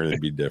in here,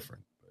 it'd be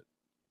different.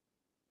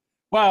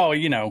 Well,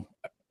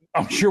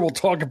 I'm sure we'll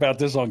talk about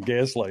this on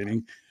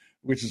Gaslighting,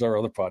 which is our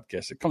other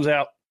podcast. It comes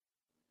out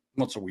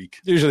once a week.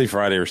 Usually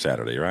Friday or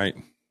Saturday, right?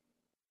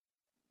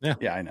 Yeah,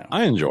 I know.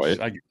 I enjoy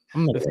it.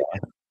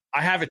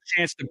 I have a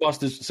chance to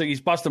bust his. So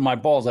he's busting my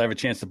balls. I have a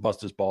chance to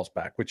bust his balls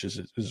back, which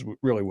is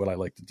really what I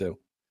like to do.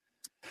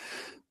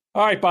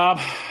 All right, Bob.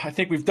 I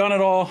think we've done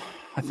it all.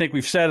 I think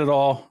we've said it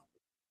all.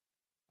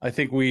 I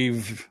think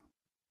we've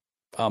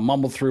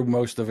mumbled through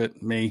most of it.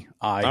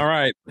 All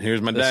right.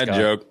 Here's my dad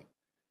joke.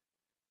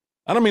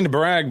 I don't mean to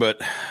brag,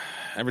 but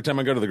every time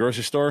I go to the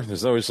grocery store,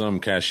 there's always some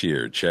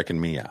cashier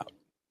checking me out.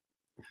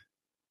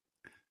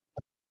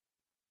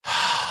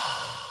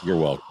 You're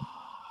welcome.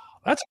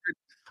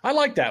 I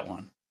like that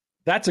one.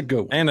 That's a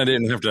good one. And I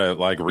didn't have to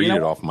read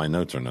it off my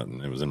notes or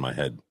nothing. It was in my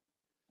head.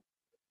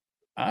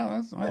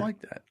 I like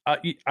that.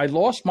 I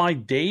lost my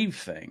Dave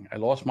thing.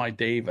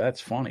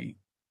 That's funny.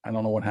 I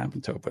don't know what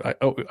happened to it, but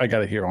I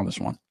got it here on this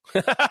one.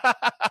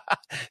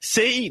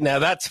 See, now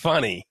that's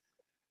funny.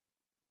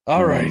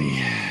 All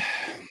righty.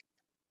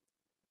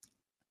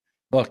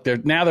 Look, they're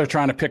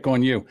trying to pick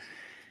on you.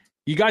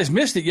 You guys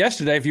missed it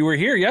yesterday. If you were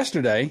here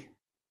yesterday,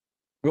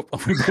 we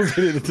both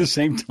did it at the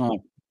same time.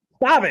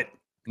 Stop it.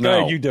 Go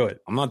ahead, you do it.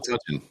 I'm not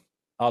touching.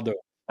 I'll do it.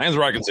 Hands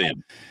where I can see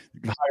them.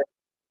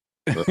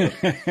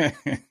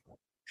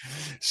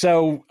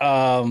 So,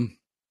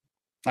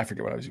 I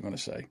forget what I was going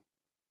to say.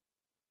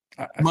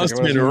 Must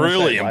have been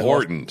really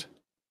important.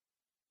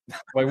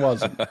 It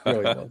wasn't. It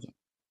really wasn't.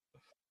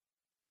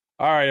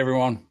 All right,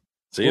 everyone.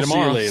 See you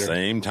tomorrow.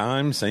 Same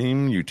time,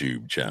 same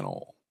YouTube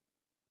channel.